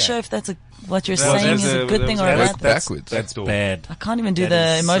see not quite this guy? sure if that's what you're Well, saying that's is a good thing or a Work bad. backwards. That's all. bad. I can't even do That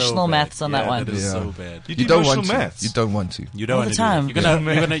the is emotional so bad. maths on that Yeah, one. That is Yeah. so bad. You You do don't emotional want to. maths. You don't want to. You don't All want the to do time.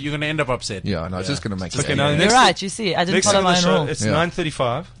 that. You're gonna end up upset. Yeah, no, it's just going to make Okay, it. now You're next- right. You see, I didn't Next follow time on my the own show, rule. it's Yeah.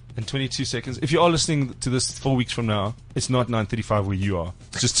 9:35 and 22 seconds. If you are listening to this 4 weeks from now, it's not 9:35 where you are.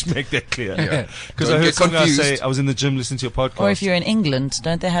 Just to make that clear. Yeah. Because I Don't heard get some guy confused. say, I was in the gym listening to your podcast. Or if you're in England,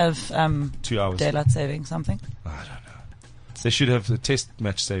 don't they have 2 hours. daylight saving something? I don't know. They should have the test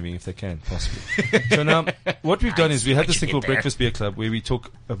match saving if they can, possibly. So now, what we've done is we had this thing called Breakfast Beer Club where we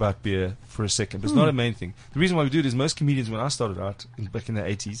talk about beer for a second. But it's not a main thing. The reason why we do it is most comedians, when I started out back in the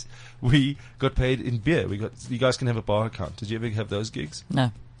 80s, we got paid in beer. You guys can have a bar account. Did you ever have those gigs?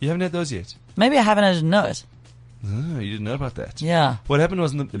 No. You haven't had those yet? Maybe I haven't. I didn't know it. No, you didn't know about that. Yeah. What happened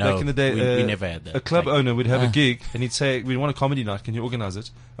was back in the day, we never had that. a club Like- owner would have a gig and he'd say, we want a comedy night, can you organize it?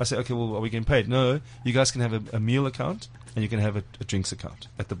 I say, okay, well, are we getting paid? No, you guys can have a meal account and you can have a drinks account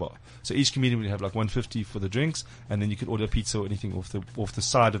at the bar. So each comedian would have like $150 for the drinks and then you could order pizza or anything off the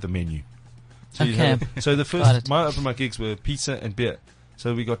side of the menu. So, you'd Okay. so the Got first, it. my open mic gigs were pizza and beer.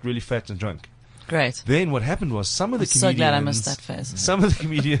 So we got really fat and drunk. Great. Then what happened was some of the I'm so comedians... glad I missed that phase. Some of the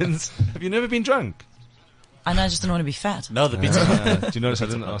comedians... Have you never been drunk? I know, I just didn't want to be fat. No, the pizza. Do you notice I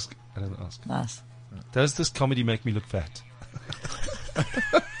didn't ask? Nice. Does this comedy make me look fat?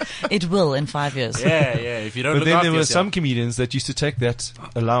 It will in 5 years. Yeah. If you don't But look then after there were yourself. some comedians that used to take that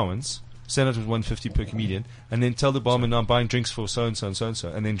allowance, send it with $150 per comedian, and then tell the barman, "No, I'm buying drinks for so and so and so and so,"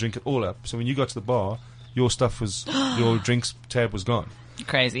 and then drink it all up. So when you got to the bar, your stuff was your drinks tab was gone.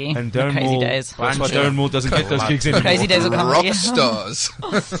 Crazy. And Darren Crazy Moore, days. that's why Darren Moore doesn't get those gigs anymore. Crazy days of comedy. Rock stars.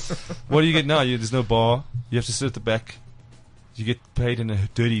 What do you get now? There's no bar. You have to sit at the back. You get paid in a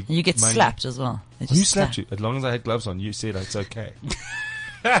dirty. You get money. slapped as well. They Who just slapped slap. you? As long as I had gloves on, you said it's okay.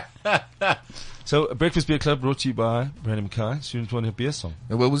 So, Breakfast Beer Club brought to you by Brandon Mackay. Students want a beer song.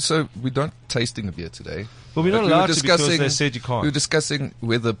 Well, so we're not tasting a beer today. Well, we're But not we were allowed to because discussing- they said you We were can't. discussing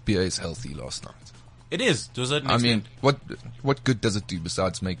whether beer is healthy last night. It is to a certain I extent. mean, what good does it do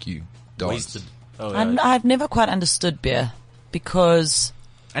besides make you dance? Wasted. Oh, And yeah. I've never quite understood beer because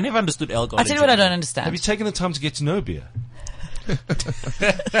I never understood alcohol. I tell you what I don't Have you understand. taken the time to get to know beer?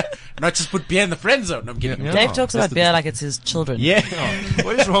 Not just put beer in the friend zone. I'm kidding. Yeah. Dave talks That's about the beer like it's his children. Yeah.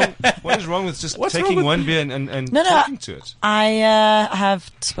 What is wrong? What is wrong with just What's wrong taking with- one beer and No, talking to it? I have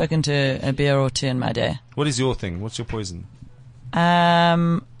spoken to a beer or two in my day. What is your thing? What's your poison?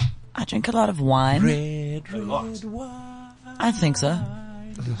 I drink a lot of wine. Red wine. I think so.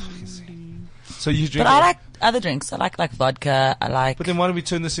 So you drink. But I like other drinks. I like vodka. I like But then why don't we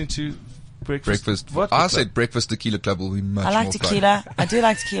turn this into breakfast? Breakfast. Vodka I club? said breakfast tequila club will be much I like more tequila. I do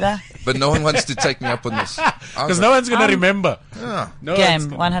like tequila. fun. But no one wants to take me up on this. Because no one's going to remember. Yeah. No Game,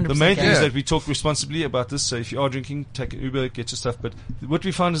 one's 100% The main thing game. is that we talk responsibly about this. So if you are drinking, take an Uber, get your stuff. But what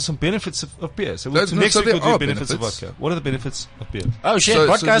we found is some benefits of beer. So Those- next so week there we'll do are benefits of benefits. vodka. What are the benefits of beer? Oh shit, So-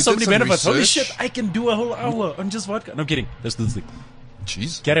 vodka so has so we many did some benefits. Holy research. shit, I can do a whole hour on just vodka. No, I'm kidding. Let's do this thing.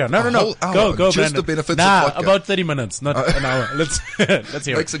 Jeez. Carry on. No, A no. whole hour Go, on just Brandon. the benefits nah, of vodka. about 30 minutes, not an hour. Let's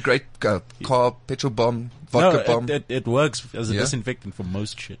hear Makes it. a great car, petrol bomb, No, vodka bomb. it works as a Yeah. disinfectant for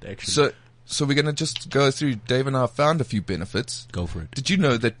most shit, actually. So we're going to just go through. Dave and I found a few benefits. Go for it. Did you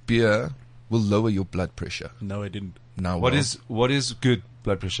know that beer will lower your blood pressure? No, I didn't. Now, What is good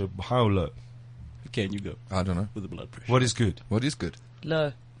blood pressure? How low? Can you go I don't know. with the blood pressure? What is good? What is good?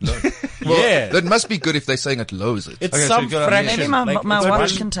 Low. Yeah. That must be good if they're saying it lowers it. It's Okay, so some you got- fraction. Maybe my like, watch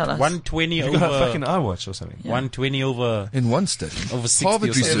it's can tell us. 120 You over. got a fucking iWatch or something. 120 over. In one study, Over 60 Harvard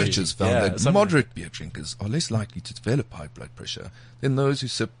or something. researchers found Yeah, that something. moderate beer drinkers are less likely to develop high blood pressure than those who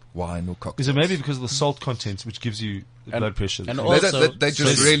sip wine or cocktails. Is it maybe because of the salt content which gives you the blood pressure? and They, also, they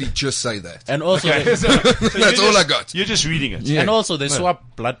just really just say that. and also, Okay, so That's all I got. You're just reading it. Yeah. and also they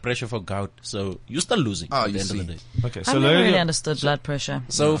swap blood pressure for gout, so you're still losing Ah, at the you end see. of the day. Okay, so I've never lower really your- understood blood pressure.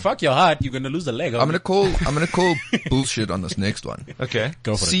 So fuck your heart, you're gonna lose a leg. I'm gonna call bullshit on this next one. Okay.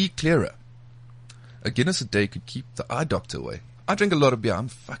 go for it. See clearer. A Guinness a day could keep the eye doctor away. I drink a lot of beer. I'm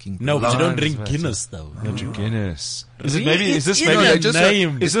fucking No, but you don't Blind drink as Guinness though. Don't drink Guinness. Is it Really? maybe? Is this It's maybe? in they your just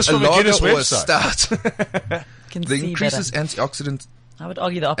name. Is this a from a lager Guinness or a website? stout Can that see increases better. antioxidant I would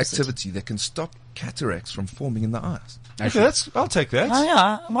argue the opposite. activity that can stop cataracts from forming in the eyes. Okay, I'll take that. Oh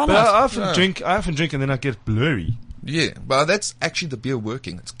yeah, why But not? I often drink and then I get blurry. Yeah, but that's actually the beer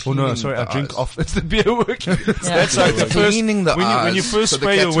working. It's Oh cleaning no, sorry, the I drink eyes. off. It's the beer working. That's like the It's first cleaning the eyes. when you first so the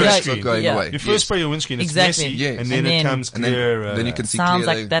spray your cataracts are windscreen. going Yeah. away. You first Yes. spray your windscreen. It's Exactly. messy, Yes. and then And it then- comes And then, clear. then you can see Sounds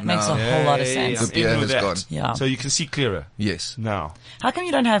clearly like that makes now. a whole lot of Hey, sense. I'm The beer in with has that. gone. Yeah. So you can see clearer Yes. now. How come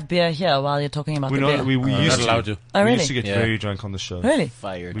you don't have beer here while you're talking about We're the not. beer? We Not used allowed to. to. Oh, We really? used to get Yeah. very drunk on the show. Really?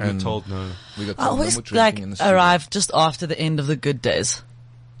 Fired. We were told no. We got I told no always more drinking in the studio. arrive just after the end of the good days.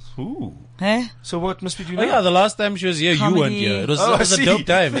 Ooh. Hey? So what must we do Oh now? yeah, the last time she was here, you weren't Comedy. here. It was, Oh, it was I a see. dope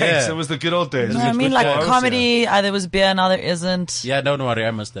time. Thanks. Yeah. It was the good old days. No, I mean Before like I was comedy, either was beer, now there isn't. Yeah, don't worry, I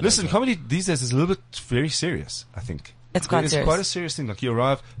missed that. Listen, as well. comedy these days is a little bit very serious, I think. It's quite It's serious. quite a serious thing. Like you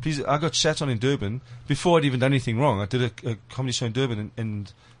arrive, please, I got shat on in Durban before I'd even done anything wrong. I did a comedy show in Durban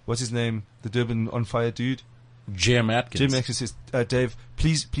and what's his name? The Durban on fire dude? Jim Atkins. Jim actually says, Dave,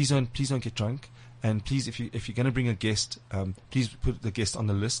 please don't get drunk. And please, if you're going to bring a guest, please put the guest on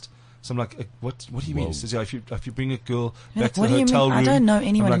the list. So I'm like, what do you mean? He says, yeah, if you bring a girl You're back like, to what the do you hotel mean? room. I don't know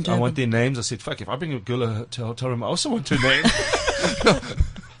anyone I'm in like, I want Durban. their names. I said, fuck, if I bring a girl to a hotel room, I also want her name.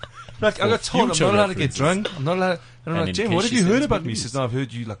 Like, I got told I'm future not allowed to get references. drunk. I'm not allowed. And I'm And like, in Jim, case what have she you heard sends about me me? He says, news. no, I've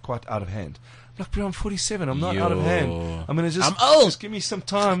heard you like quite out of hand. I'm like, bro, I'm 47. I'm not out of Yo. hand. I'm going to I'm old. just give me some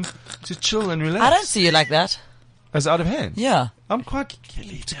time to chill and relax. I don't see you like that. As out of hand. Yeah. I'm quite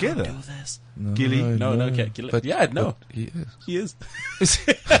together. Don't do this. Gilly. No, okay. But- Yeah, no. but he is. He is.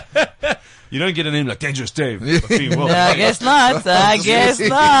 You don't get a name like Dangerous Dave. for being well. No, I guess not. I guess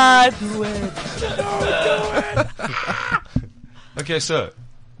not. Okay, so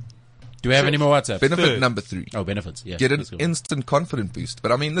Do we have any more WhatsApp? Benefit Third. number 3. Oh, benefits. Yeah. Get an let's go. instant confident boost.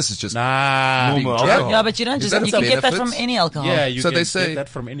 But I mean, this is just Nah. normal drunk. alcohol. Yeah, but you don't Is just, that you a can get that benefit? from any alcohol. Yeah, you So can they say get that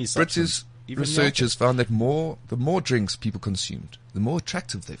from any British substance. Even researchers found that the more drinks people consumed, the more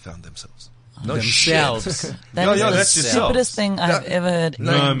attractive they found themselves. No themselves. That Yeah, is yeah, the that's yourself. stupidest thing I've ever heard.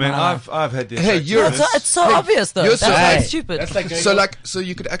 No, in man, my life. I've had this. Hey, you're- It's so obvious though. you're That's so- why it's Hey, stupid. That's like going So so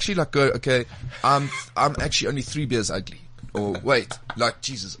you could actually like go, okay, I'm actually only 3 beers ugly. Or wait, like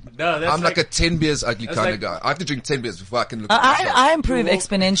Jesus, No, that's I'm like a 10 beers ugly that's kind like- of guy. I have to drink 10 beers before I can look at myself. I improve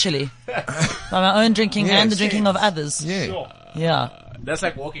exponentially by my own drinking and the Yes. drinking of others. Yeah. Yeah. That's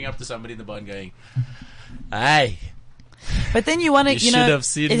like walking up to somebody in the bar and going, "Hey, But then you want to, you you should know, have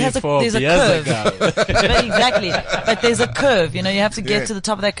seen it me has a, 4 there's a beers curve. ago." But exactly. But there's a curve. You know, you have to get Yeah. to the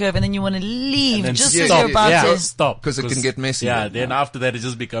top of that curve, and then you want to leave And just stop. as you're about yeah, to. stop 'Cause it can get messy Yeah, then. then after that it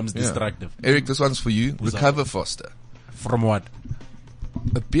just becomes destructive. Eric, this one's for you. Recover faster. From what?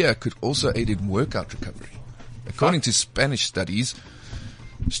 A beer could also aid in workout recovery. According to Spanish studies,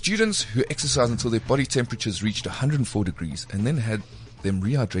 students who exercised until their body temperatures reached 104 degrees and then had them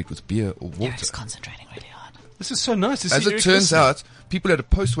rehydrate with beer or Yeah, water. it's concentrating really hard. This is so nice to see. As it Eric turns listening. out, people at a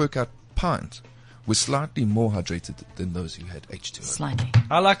post-workout pint were slightly more hydrated than those who had H2O. Slightly.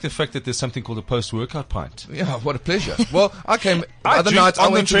 I like the fact that there's something called a post-workout pint. Yeah, what a pleasure. Well, I came I other drink night. on I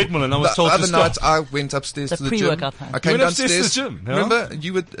the went treadmill and I was the told to other stop. night I went upstairs The to the gym. pre-workout pint. I came You went upstairs downstairs. to the gym, yeah? Remember,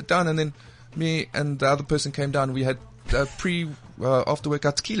 you were down, and then me and the other person came down. We had after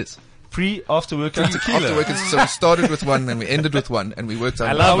workout tequilas. after workout tequila. After working, so we started with one and we ended with one and we worked on.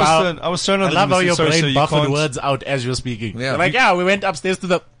 I love I was thrown on I the love how limit, your so brain you buffered can't- words out as you're speaking. Yeah. You're like, we went upstairs to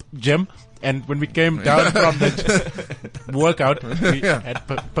the gym, and when we came down from the workout, we had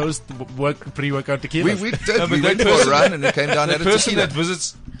pre-workout tequila. We did. No, but we that went for a person- run and we came down The at a person tequila. that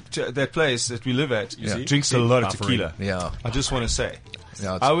visits that place that we live at Yeah. drinks a lot of Buffering. tequila. Yeah. I just want to say,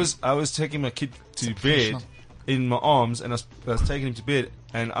 Yeah, it's- I was taking my kid to bed in my arms, and I was taking him to bed,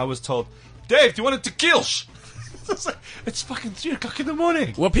 and I was told, Dave, do you want a tequila? I was like, it's fucking 3:00 in the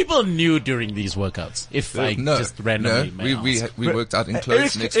morning. Well, people knew during these workouts. If I just randomly may ask. we worked out in But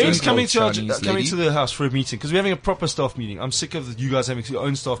clothes next to Eric's an coming old to our, Chinese coming lady. to the house for a meeting because we're having a proper staff meeting. I'm sick of you guys having your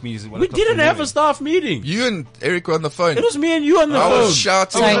own staff meetings. At 1 We o'clock in didn't the have a morning. staff meeting. You and Eric were on the phone. It was me and you on the I phone. was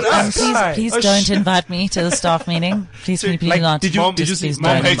shouting. Sorry, Relax. please Oh, don't shit. invite me to the staff meeting. Please, please like, not. did you- Mom, did you Just see- please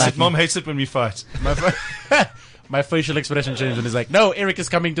Mom don't hates invite it. me. Mom hates it when we fight. My facial expression changed and he's like, no, Eric is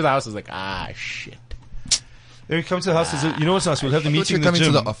coming to the house. I was like, shit. Eric, come to the house. You know what's nice? We'll have the I thought meeting you in were the coming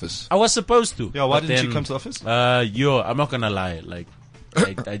gym. to the office. I was supposed to. Yeah, why but didn't you then, come to the office? I'm not gonna lie. Like,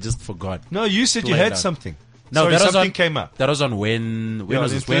 I just forgot. No, you said you Laid had out. something. No, Sorry, that was something on, came up. That was on when Yeah,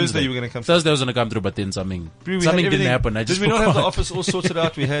 was then this? Thursday Wednesday. you were gonna come Thursday I was gonna come through, but then something We had didn't everything- happen. I just Did we not have the forgot. office all sorted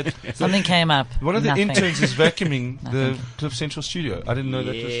out? We had Something came up. one of the Nothing. interns is vacuuming the Cliff Central studio. I didn't know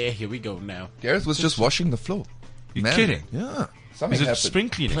that was. Yeah, here we go now. Gareth was just washing the floor. You're Man, kidding? Yeah. Something Is it happened. spring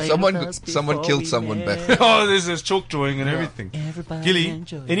cleaning? Someone killed someone back there. Oh, there's this chalk drawing and everything. Gilly,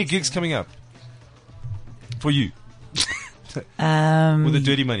 any gigs coming up for you with the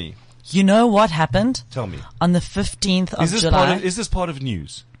dirty money? You know what happened Tell me. on the 15th of Is this July? is this part of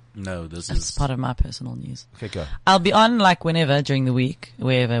news? No, this It's is part of my personal news. Okay, go. I'll be on like whenever during the week,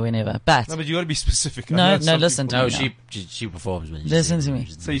 wherever, whenever. But No, but you got to be specific. I No, know no, some listen people- to no. me. She performs. Man. Listen to me.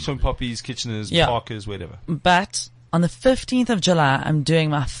 So you're from Poppies, Kitcheners, Yeah. Parkers, whatever. But on the 15th of July, I'm doing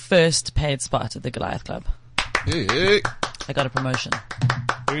my first paid spot at the Goliath Club. Hey. I got a promotion.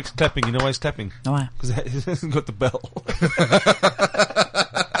 Eric's clapping. You know why he's clapping? Why? Because he hasn't got the bell.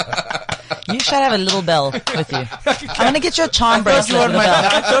 You should have a little bell with you. I'm going to get you a charm bracelet with a bell.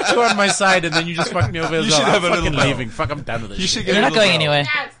 I thought you were on my side, and then you just fucked me over as You well. should I'm have a fucking little bell. leaving. Fuck, I'm done with this. You shit. should get You're a not little going bell.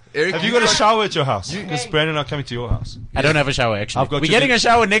 anywhere. Eric, Have you got a shower at your house? Because Brandon and I are coming to your house. I don't have a shower actually. I've got We're you getting the- a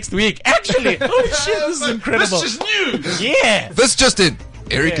shower next week. Actually, holy shit, this is incredible. This is news. Yeah, This just in.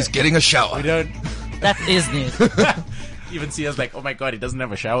 Eric is getting a shower. we don't That is news. even see us like, oh my god, he doesn't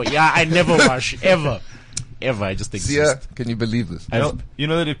have a shower. Yeah, I never wash ever. I just exist. Sia, can you believe this? You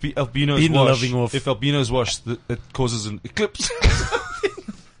know that if albinos Been wash, loving off. if albinos wash, it causes an eclipse.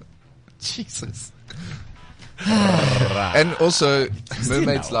 Jesus. And also,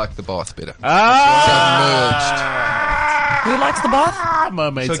 mermaids like the bath better. Who likes the bath? Ah,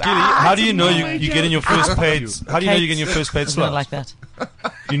 mermaids. So, Gilly, how do you know you're getting your first paid? How do you know you're getting your first paid It's not slot? like that.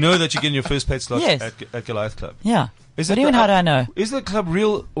 You know that you're getting your first paid slot Yes. at Goliath Club. Yeah. Is What it do you mean, how do I know? Is the club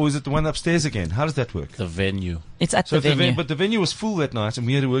real or is it the one upstairs again? How does that work? The venue. It's at So the if venue. but the venue was full that night, and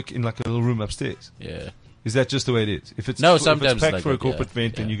we had to work in like a little room upstairs. Yeah. Is that just the way it is? If it's No, if sometimes it's packed like for a that, corporate yeah,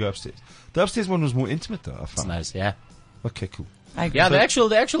 event, then yeah. you go upstairs. The upstairs one was more intimate, though. I It's found. nice. Yeah. Okay, cool. I agree. Yeah, the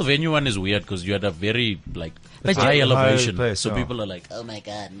actual venue one is weird because you had a very like But high you- elevation, High place, so yeah. people are like, "Oh my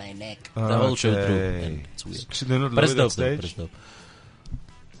god, my neck!" The whole show through, Okay. and it's weird. Should they not But it's lower dope, that though. stage? But it's dope.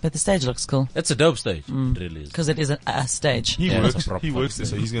 But the stage looks cool It's a dope stage. It really is. because it is a stage. He Yeah, it's a works. proper He works there,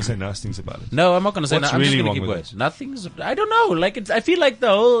 stage. so he's going to say nice things about it. No, I'm not gonna say What's that. I'm just really gonna wrong keep with quiet. it? Nothing's. I don't know. Like it's. I feel like the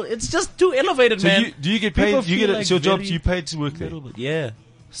whole. It's just too elevated, So man. do you get People paid? You feel get like it's your job. very You paid to work there. little bit. Yeah.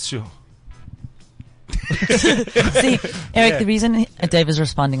 Sure. See, Eric, the reason Dave is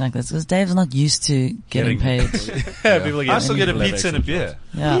responding like this is Dave's not used to getting paid. People are I getting still get a people have pizza and a extra beer.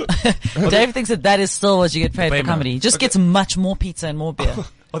 Yeah. Dave thinks that is still what you get paid for Payment. comedy. He just gets much more pizza and more beer.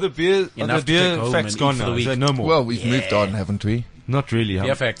 Are the beer Enough to take home facts and gone eat for now? the Is week. there no more? Well, we've moved on, haven't we? not really. Huh?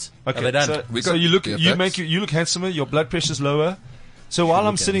 Yeah, facts. Okay, Are they done? so, We so got you look, beer you facts. make you look handsomer. Your blood pressure's lower. So while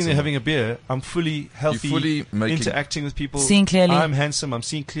I'm sitting there having a beer, I'm fully healthy, fully making- interacting with people, Seeing clearly. I'm handsome. I'm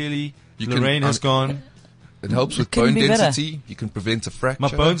seeing clearly. You can- Lorraine has gone. It helps with couldn't bone be better. density. You can prevent a fracture. My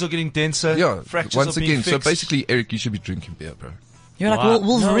bones are getting denser. Yeah, fractures once are being again. So fixed. basically, Eric, you should be drinking beer, bro. You're like Wow.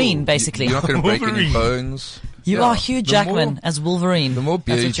 Wolverine, basically. You're not going to break any Wolverine. bones. You Yeah. are Hugh Jackman as Wolverine. The more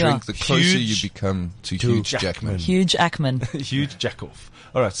beer That's you what drink, the closer Huge you become to Hugh Jackman. Hugh Jackman. huge jack off.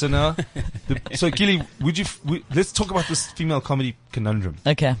 All right, so now, so Gilly, let's talk about this female comedy conundrum.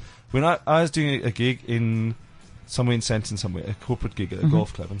 Okay. When I was doing a gig in somewhere in Santon, somewhere, a corporate gig at a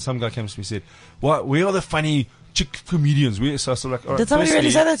golf club, and some guy came to me and said, "What? Where are the funny chick comedians. So I was like, all right, Did somebody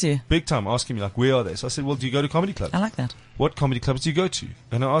really say that to you? Big time, asking me like, where are they? So I said, well, do you go to comedy clubs? I like that. What comedy clubs do you go to?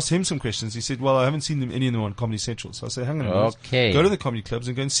 And I asked him some questions. He said, well, I haven't seen any of them on Comedy Central. So I said, hang on a minute. Okay. Go to the comedy clubs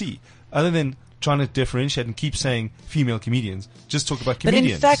and go and see. Other than trying to differentiate and keep saying female comedians, just talk about But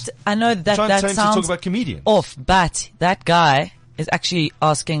comedians. in fact, I know that Try and that tell him to talk sounds about comedians. off, but that guy is actually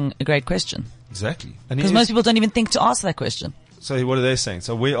asking a great question. Exactly. And Because most people don't even think to ask that question. So what are they saying?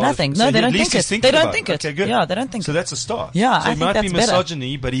 So where are Nothing. so No, they at don't least think he's it. thinking They don't about think it. Okay, good. Yeah, they don't think So it. that's a start. Yeah, so I it think might be that's better.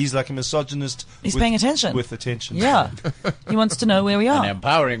 misogyny, but he's like a misogynist. He's with- paying attention. With attention. Yeah. He wants to know where we An are.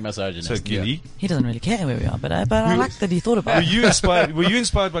 empowering misogynist. So Gilly, He doesn't really care where we are, but I like that he thought about were it. you inspired? Were you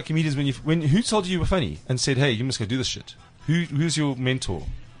inspired by comedians when who told you you were funny and said, "Hey, you must go do this shit"? Who's your mentor?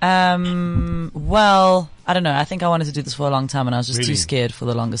 Well, I don't know. I think I wanted to do this for a long time and I was just Really? too scared for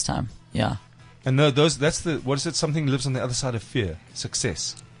the longest time. Yeah. And no, that's the what is it? Something lives on the other side of fear.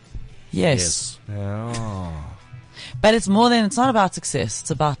 Success. Yes. Oh. But it's more than, it's not about success. It's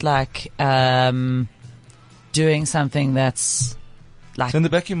about like, doing something that's like So in the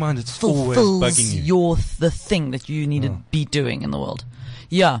back of your mind, it's always fulfills bugging you. the thing that you need to be doing in the world.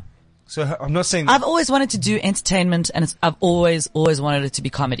 Yeah. So I'm not saying I've always wanted to do entertainment and I've always wanted it to be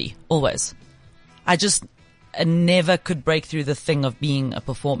comedy. Always. I never could break through the thing of being a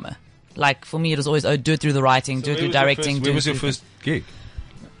performer. Like for me, it was always, do it through the writing, do it through directing. Where was your first gig?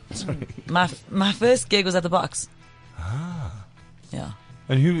 My first gig was at the Box. Yeah.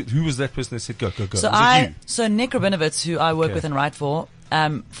 And who was that person that said go? So Was it you? Nick Rabinovitz, who I work Okay. with and write for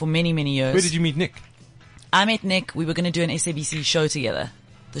many, many years. Where did you meet Nick? I met Nick. We were going to do an SABC show together.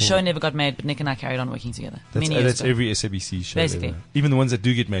 The show never got made, but Nick and I carried on working together. many years That's ago. every SABC show. Basically. ever. Even the ones that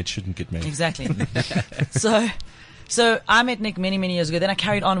do get made shouldn't get made. Exactly. So I met Nick many, many years ago. Then I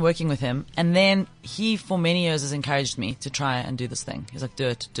carried on working with him. And then he, for many years, has encouraged me to try and do this thing. He's like, do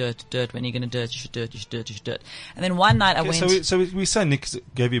it. When you're going to do it, you should do it, you should do it, you should do it. And then one night I Okay, went... so we say Nick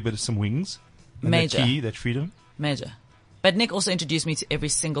gave you a bit of some wings. And Major. That key, that freedom. Major. But Nick also introduced me to every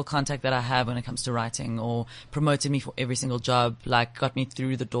single contact that I have when it comes to writing, or promoted me for every single job, like got me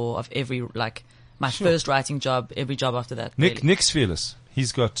through the door of every, like, my first writing job, every job after that. really. Nick's fearless. He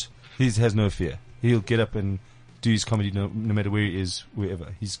has no fear. He'll get up and do his comedy no matter where he is,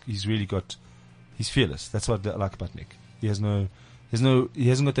 wherever. He's fearless. That's what I like about Nick. He hasn't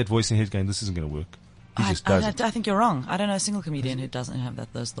got that voice in his head going, this isn't going to work. He just does it. I think you're wrong. I don't know a single comedian who doesn't have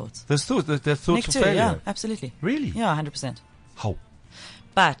those thoughts. Those thoughts Nick of too, failure. yeah, absolutely. Really? Yeah, 100%. How?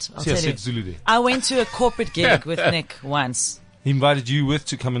 But I'll See, I tell you, said Zulu there. I went to a corporate gig with Nick once. He invited you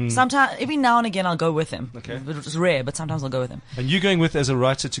to come and... Sometimes, every now and again, I'll go with him. Okay. It was rare, but sometimes I'll go with him. And you going with as a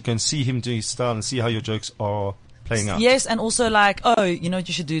writer to go and see him doing his style and see how your jokes are playing out. Yes, and also like, oh, you know what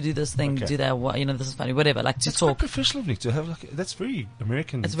you should do this thing, Okay. do that, this is funny, whatever, like to That's quite talk. professional, Nick, to have that's very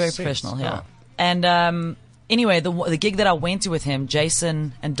American. It's very sense. professional, yeah. Oh. And anyway, the gig that I went to with him,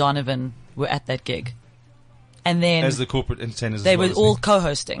 Jason and Donovan were at that gig. And then As the corporate entertainers, they as well were as all Nick.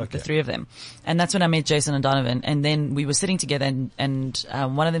 co-hosting, Okay. the three of them. And that's when I met Jason and Donovan. And then we were sitting together and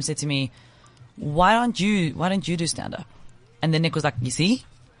one of them said to me, why don't you do stand up? And then Nick was like, you see?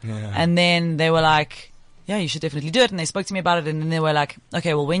 Yeah. And then they were like, yeah, you should definitely do it. And they spoke to me about it. And then they were like,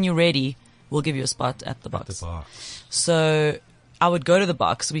 okay, well, when you're ready, we'll give you a spot at the At Box. the bar. So I would go to the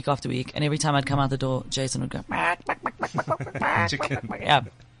Box week after week. And every time I'd come out the door, Jason would go, Chicken. yeah.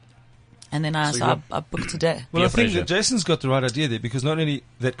 And then I booked today. Well, I think pressure. that Jason's got the right idea there, because not only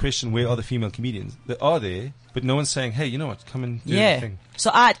that question, where are the female comedians? They are there, but no one's saying, hey, you know what, come and do the Yeah. thing. So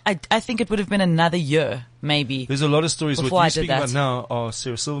I think it would have been another year, maybe. There's a lot of stories. Before What I you're did speaking about that. now are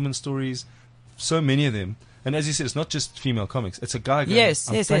Sarah Silverman stories, so many of them. And as you said, it's not just female comics. It's a guy going, Yes,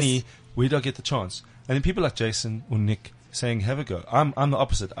 I'm yes, funny, yes. where do I get the chance? And then people like Jason or Nick saying, have a go. I'm the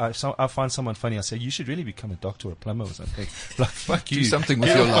opposite. I find someone funny, I say, you should really become a doctor or a plumber or something. Like, fuck you. Do something with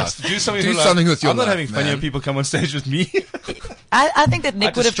Get your lost. life. Do something, Do with, your something life. with your I'm not life, having fun man. when people come on stage with me. I think that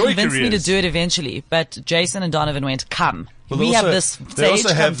Nick would have destroy convinced me to careers. do it eventually, but Jason and Donovan went, come. Well, we they have also- this They stage, also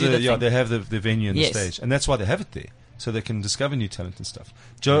come have do the thing. they have the venue and Yes. the stage, and that's why they have it there, so they can discover new talent and stuff.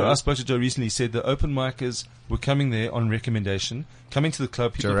 Joe, I spoke to Joe recently. He said the open micers were coming there on recommendation, coming to the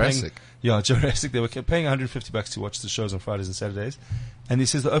club. People Jurassic. Jurassic. They were paying $150 to watch the shows on Fridays and Saturdays, and he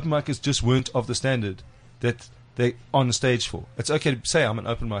says the open micers just weren't of the standard that they're on the stage for. It's okay to say I'm an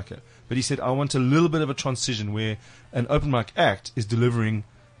open micer, but he said I want a little bit of a transition where an open mic act is delivering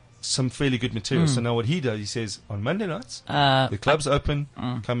some fairly good material. So now what he does, he says on Monday nights, the club's open,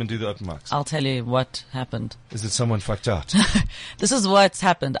 come and do the open mics. I'll tell you what happened. Is it someone fucked out? This is what's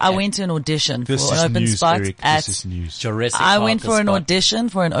happened. I went to an audition This for is an open news, spot Eric. at. This is news. Jurassic I Park went for an spot. audition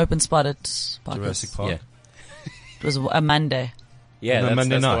for an open spot at Parkers. Jurassic Park. Yeah. It was a Monday. Yeah, on a that's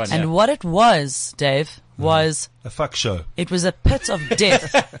Monday the night. one, And what it was, Dave, was A fuck show. it was a pit of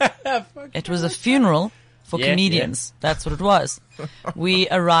death. It was a funeral for Yeah, comedians. That's what it was. We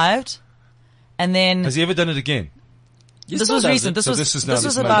arrived, and then Has he ever done it again? this still was does recent. it. This So was this is now this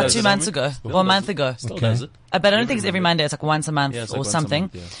was this about Monday. 2 months ago or a month ago. Still does it. But I don't think it's every Monday. It's like once a month Yeah, it's or like once a something.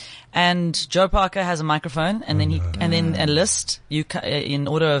 month, yeah. And Joe Parker has a microphone, and then and then a list in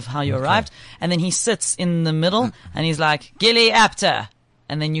order of how you arrived, and then he sits in the middle, and he's like Gilly Apter,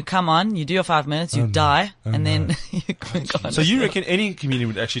 and then you come on, you do your 5 minutes, you die, and then you click on. So you reckon any comedian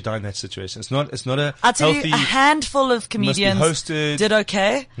would actually die in that situation? It's not a I'll tell healthy. you, a handful of comedians hosted. did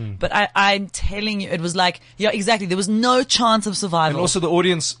okay, but I'm telling you, it was like, yeah, exactly. There was no chance of survival. And also the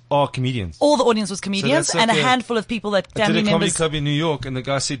audience are comedians. all the audience was comedians, that's like and a a- handful of people that I did family a comedy members. club in New York, and the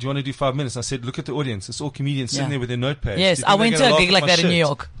guy said, "Do you want to do 5 minutes?" I said, "Look at the audience; it's all comedians sitting Yeah. there with their notepads." Yes, Do you I think went they're to a gonna gig laugh like at that my in New shit?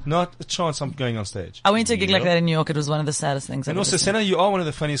 York. Not a chance. I'm going on stage. I went to a gig like that in New York. It was one of the saddest things. And I've also, ever seen. Senna, you are one of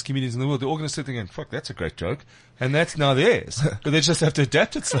the funniest comedians in the world. They're all going to sit there and fuck, that's a great joke. And that's now theirs. But they just have to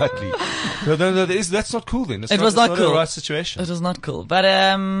adapt it slightly. No, that's not cool then. It's It was not it's cool. a right situation. It was not cool, but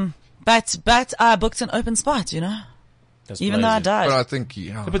I booked an open spot. You know, That's even though I crazy. died. But I think,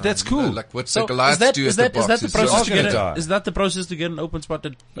 yeah. But that's you know, cool. like what So Goliaths is that do is at that the is that box the is process just to gonna get die. is that the process to get an open spot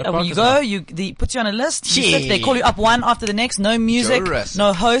at Yeah, when you go, they put you on a list. You sit, they call you up one after the next. No music, Joe Russ.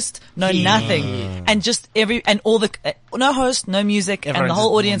 no host, no nothing, and just no host, no music, and the Everyone's whole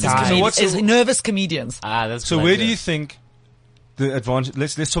just audience is, dying. So what's is the- nervous comedians. That's So crazy. where do you think the advantage?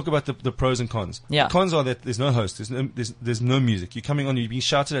 Let's talk about the pros and cons. Yeah. The cons are that there's no host, there's no music. You're coming on, you're being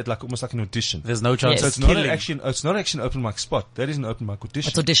shouted at like almost like an audition. There's no chance. Yes. So of it's not killing. it's not actually an open mic spot. That is an open mic audition.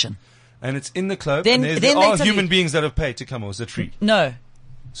 It's audition. And it's in the club. Then- and then there they are tell human you- beings that have paid to come, or is it free? No,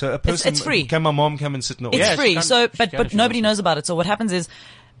 So a person, it's free. Can my mom come and sit in the it's audience? she free. can- So, she can but if she nobody wants knows about it. So what happens is,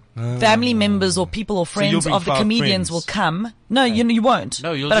 family members or people or you'll friends bring of the 5 comedians friends. will come. No, you won't.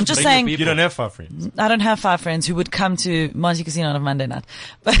 No, you'll but I'm just just bring your saying, people. You don't have 5 friends. I don't have 5 friends who would come to Monte Casino on a Monday night,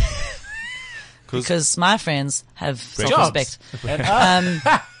 but because my friends have self-respect. And,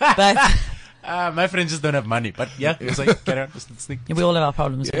 But my friends just don't have money. But yeah, it's like get out, just sneak. we all have our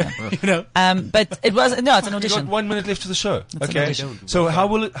problems. You know. You know. But it was it's an You got audition. 1 minute left to the show. an Okay. audition. So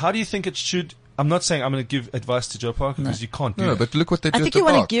how do you think it should? I'm not saying I'm going to give advice to Joe Parker because you can't do No, that. but look what they do I think at the you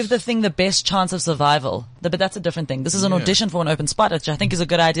want box. to give the thing the best chance of survival. But that's a different thing. This is an audition for an open spot, which I think is a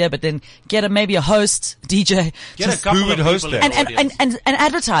good idea. But then get maybe a host, DJ, Get a just- couple who would of host people that? in the audience. and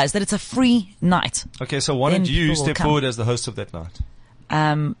advertise that it's a free night. Okay, so why Then don't you people will step come. forward as the host of that night?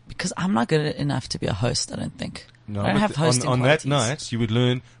 Because I'm not good enough to be a host. I don't think. No, I don't but have hosting on that qualities. night, you would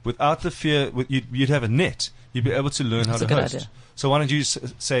learn without the fear. You'd have a net. You'd be able to learn how That's to a good host. idea. So why don't you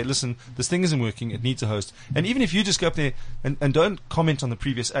say, listen, this thing isn't working. It needs a host. And even if you just go up there and don't comment on the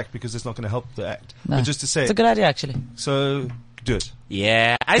previous act because it's not going to help the act, No. but just to say, It's a good idea, actually. so do it.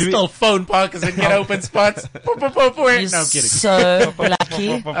 Yeah, I Do we- still phone Parkers and get open spots. No, I'm You're kidding. so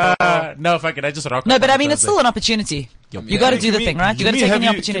lucky. No, fuck it. I just rock. No, up but on I mean, a it's Thursday. still an opportunity. Yep. You got to Can do the we- thing, right? You got can to we take have any you-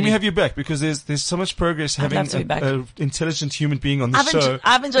 opportunity. Can we have you back because there's so much progress having love to be back. an intelligent human being on the I've, show.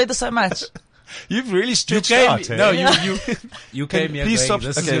 I've enjoyed this so much. You've really You stretched came, out. eh? no, you came here. please going, stop-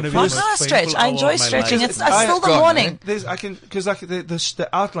 This okay, is gonna be Why the can't I most stretch? painful I hour enjoy of my stretching. life. It's still the God, morning. I can because the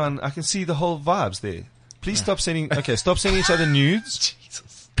outline I can see the whole vibes there. Please stop sending each other nudes.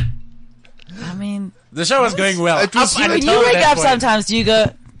 I mean, The show was going well. It was Up really- when until you wake that up point. sometimes, do you go,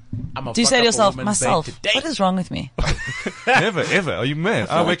 I'm a do you fuck say to up a yourself, woman's day myself, today. what is wrong with me? Never ever. Are you mad?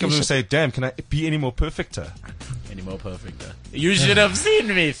 I like wake you up and should- say, "Damn, can I be any more perfecter?" Any more perfect? You should have seen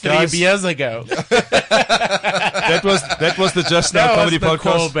me 3 Guys. beers ago. That was the Just Now That Comedy was the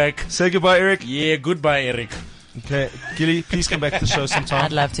Podcast. callback. Say goodbye, Eric. Yeah, goodbye, Eric. Okay, Gilly, please come back to the show I'd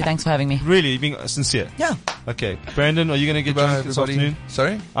sometime. love to. Thanks for having me. Really, being sincere. Yeah. Okay, Brandon, are you going to get Bye, drunk this everybody. afternoon?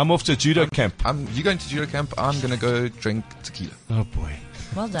 Sorry? I'm off to a judo camp. You going to judo camp? I'm going to go drink tequila. Oh boy.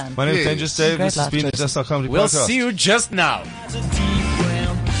 Well done. My name is Yes. Dangerous Dave. Great This has life been the choices. Just Now Comedy We'll Podcast. see you just now.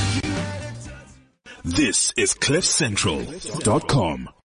 This is CliffCentral.com.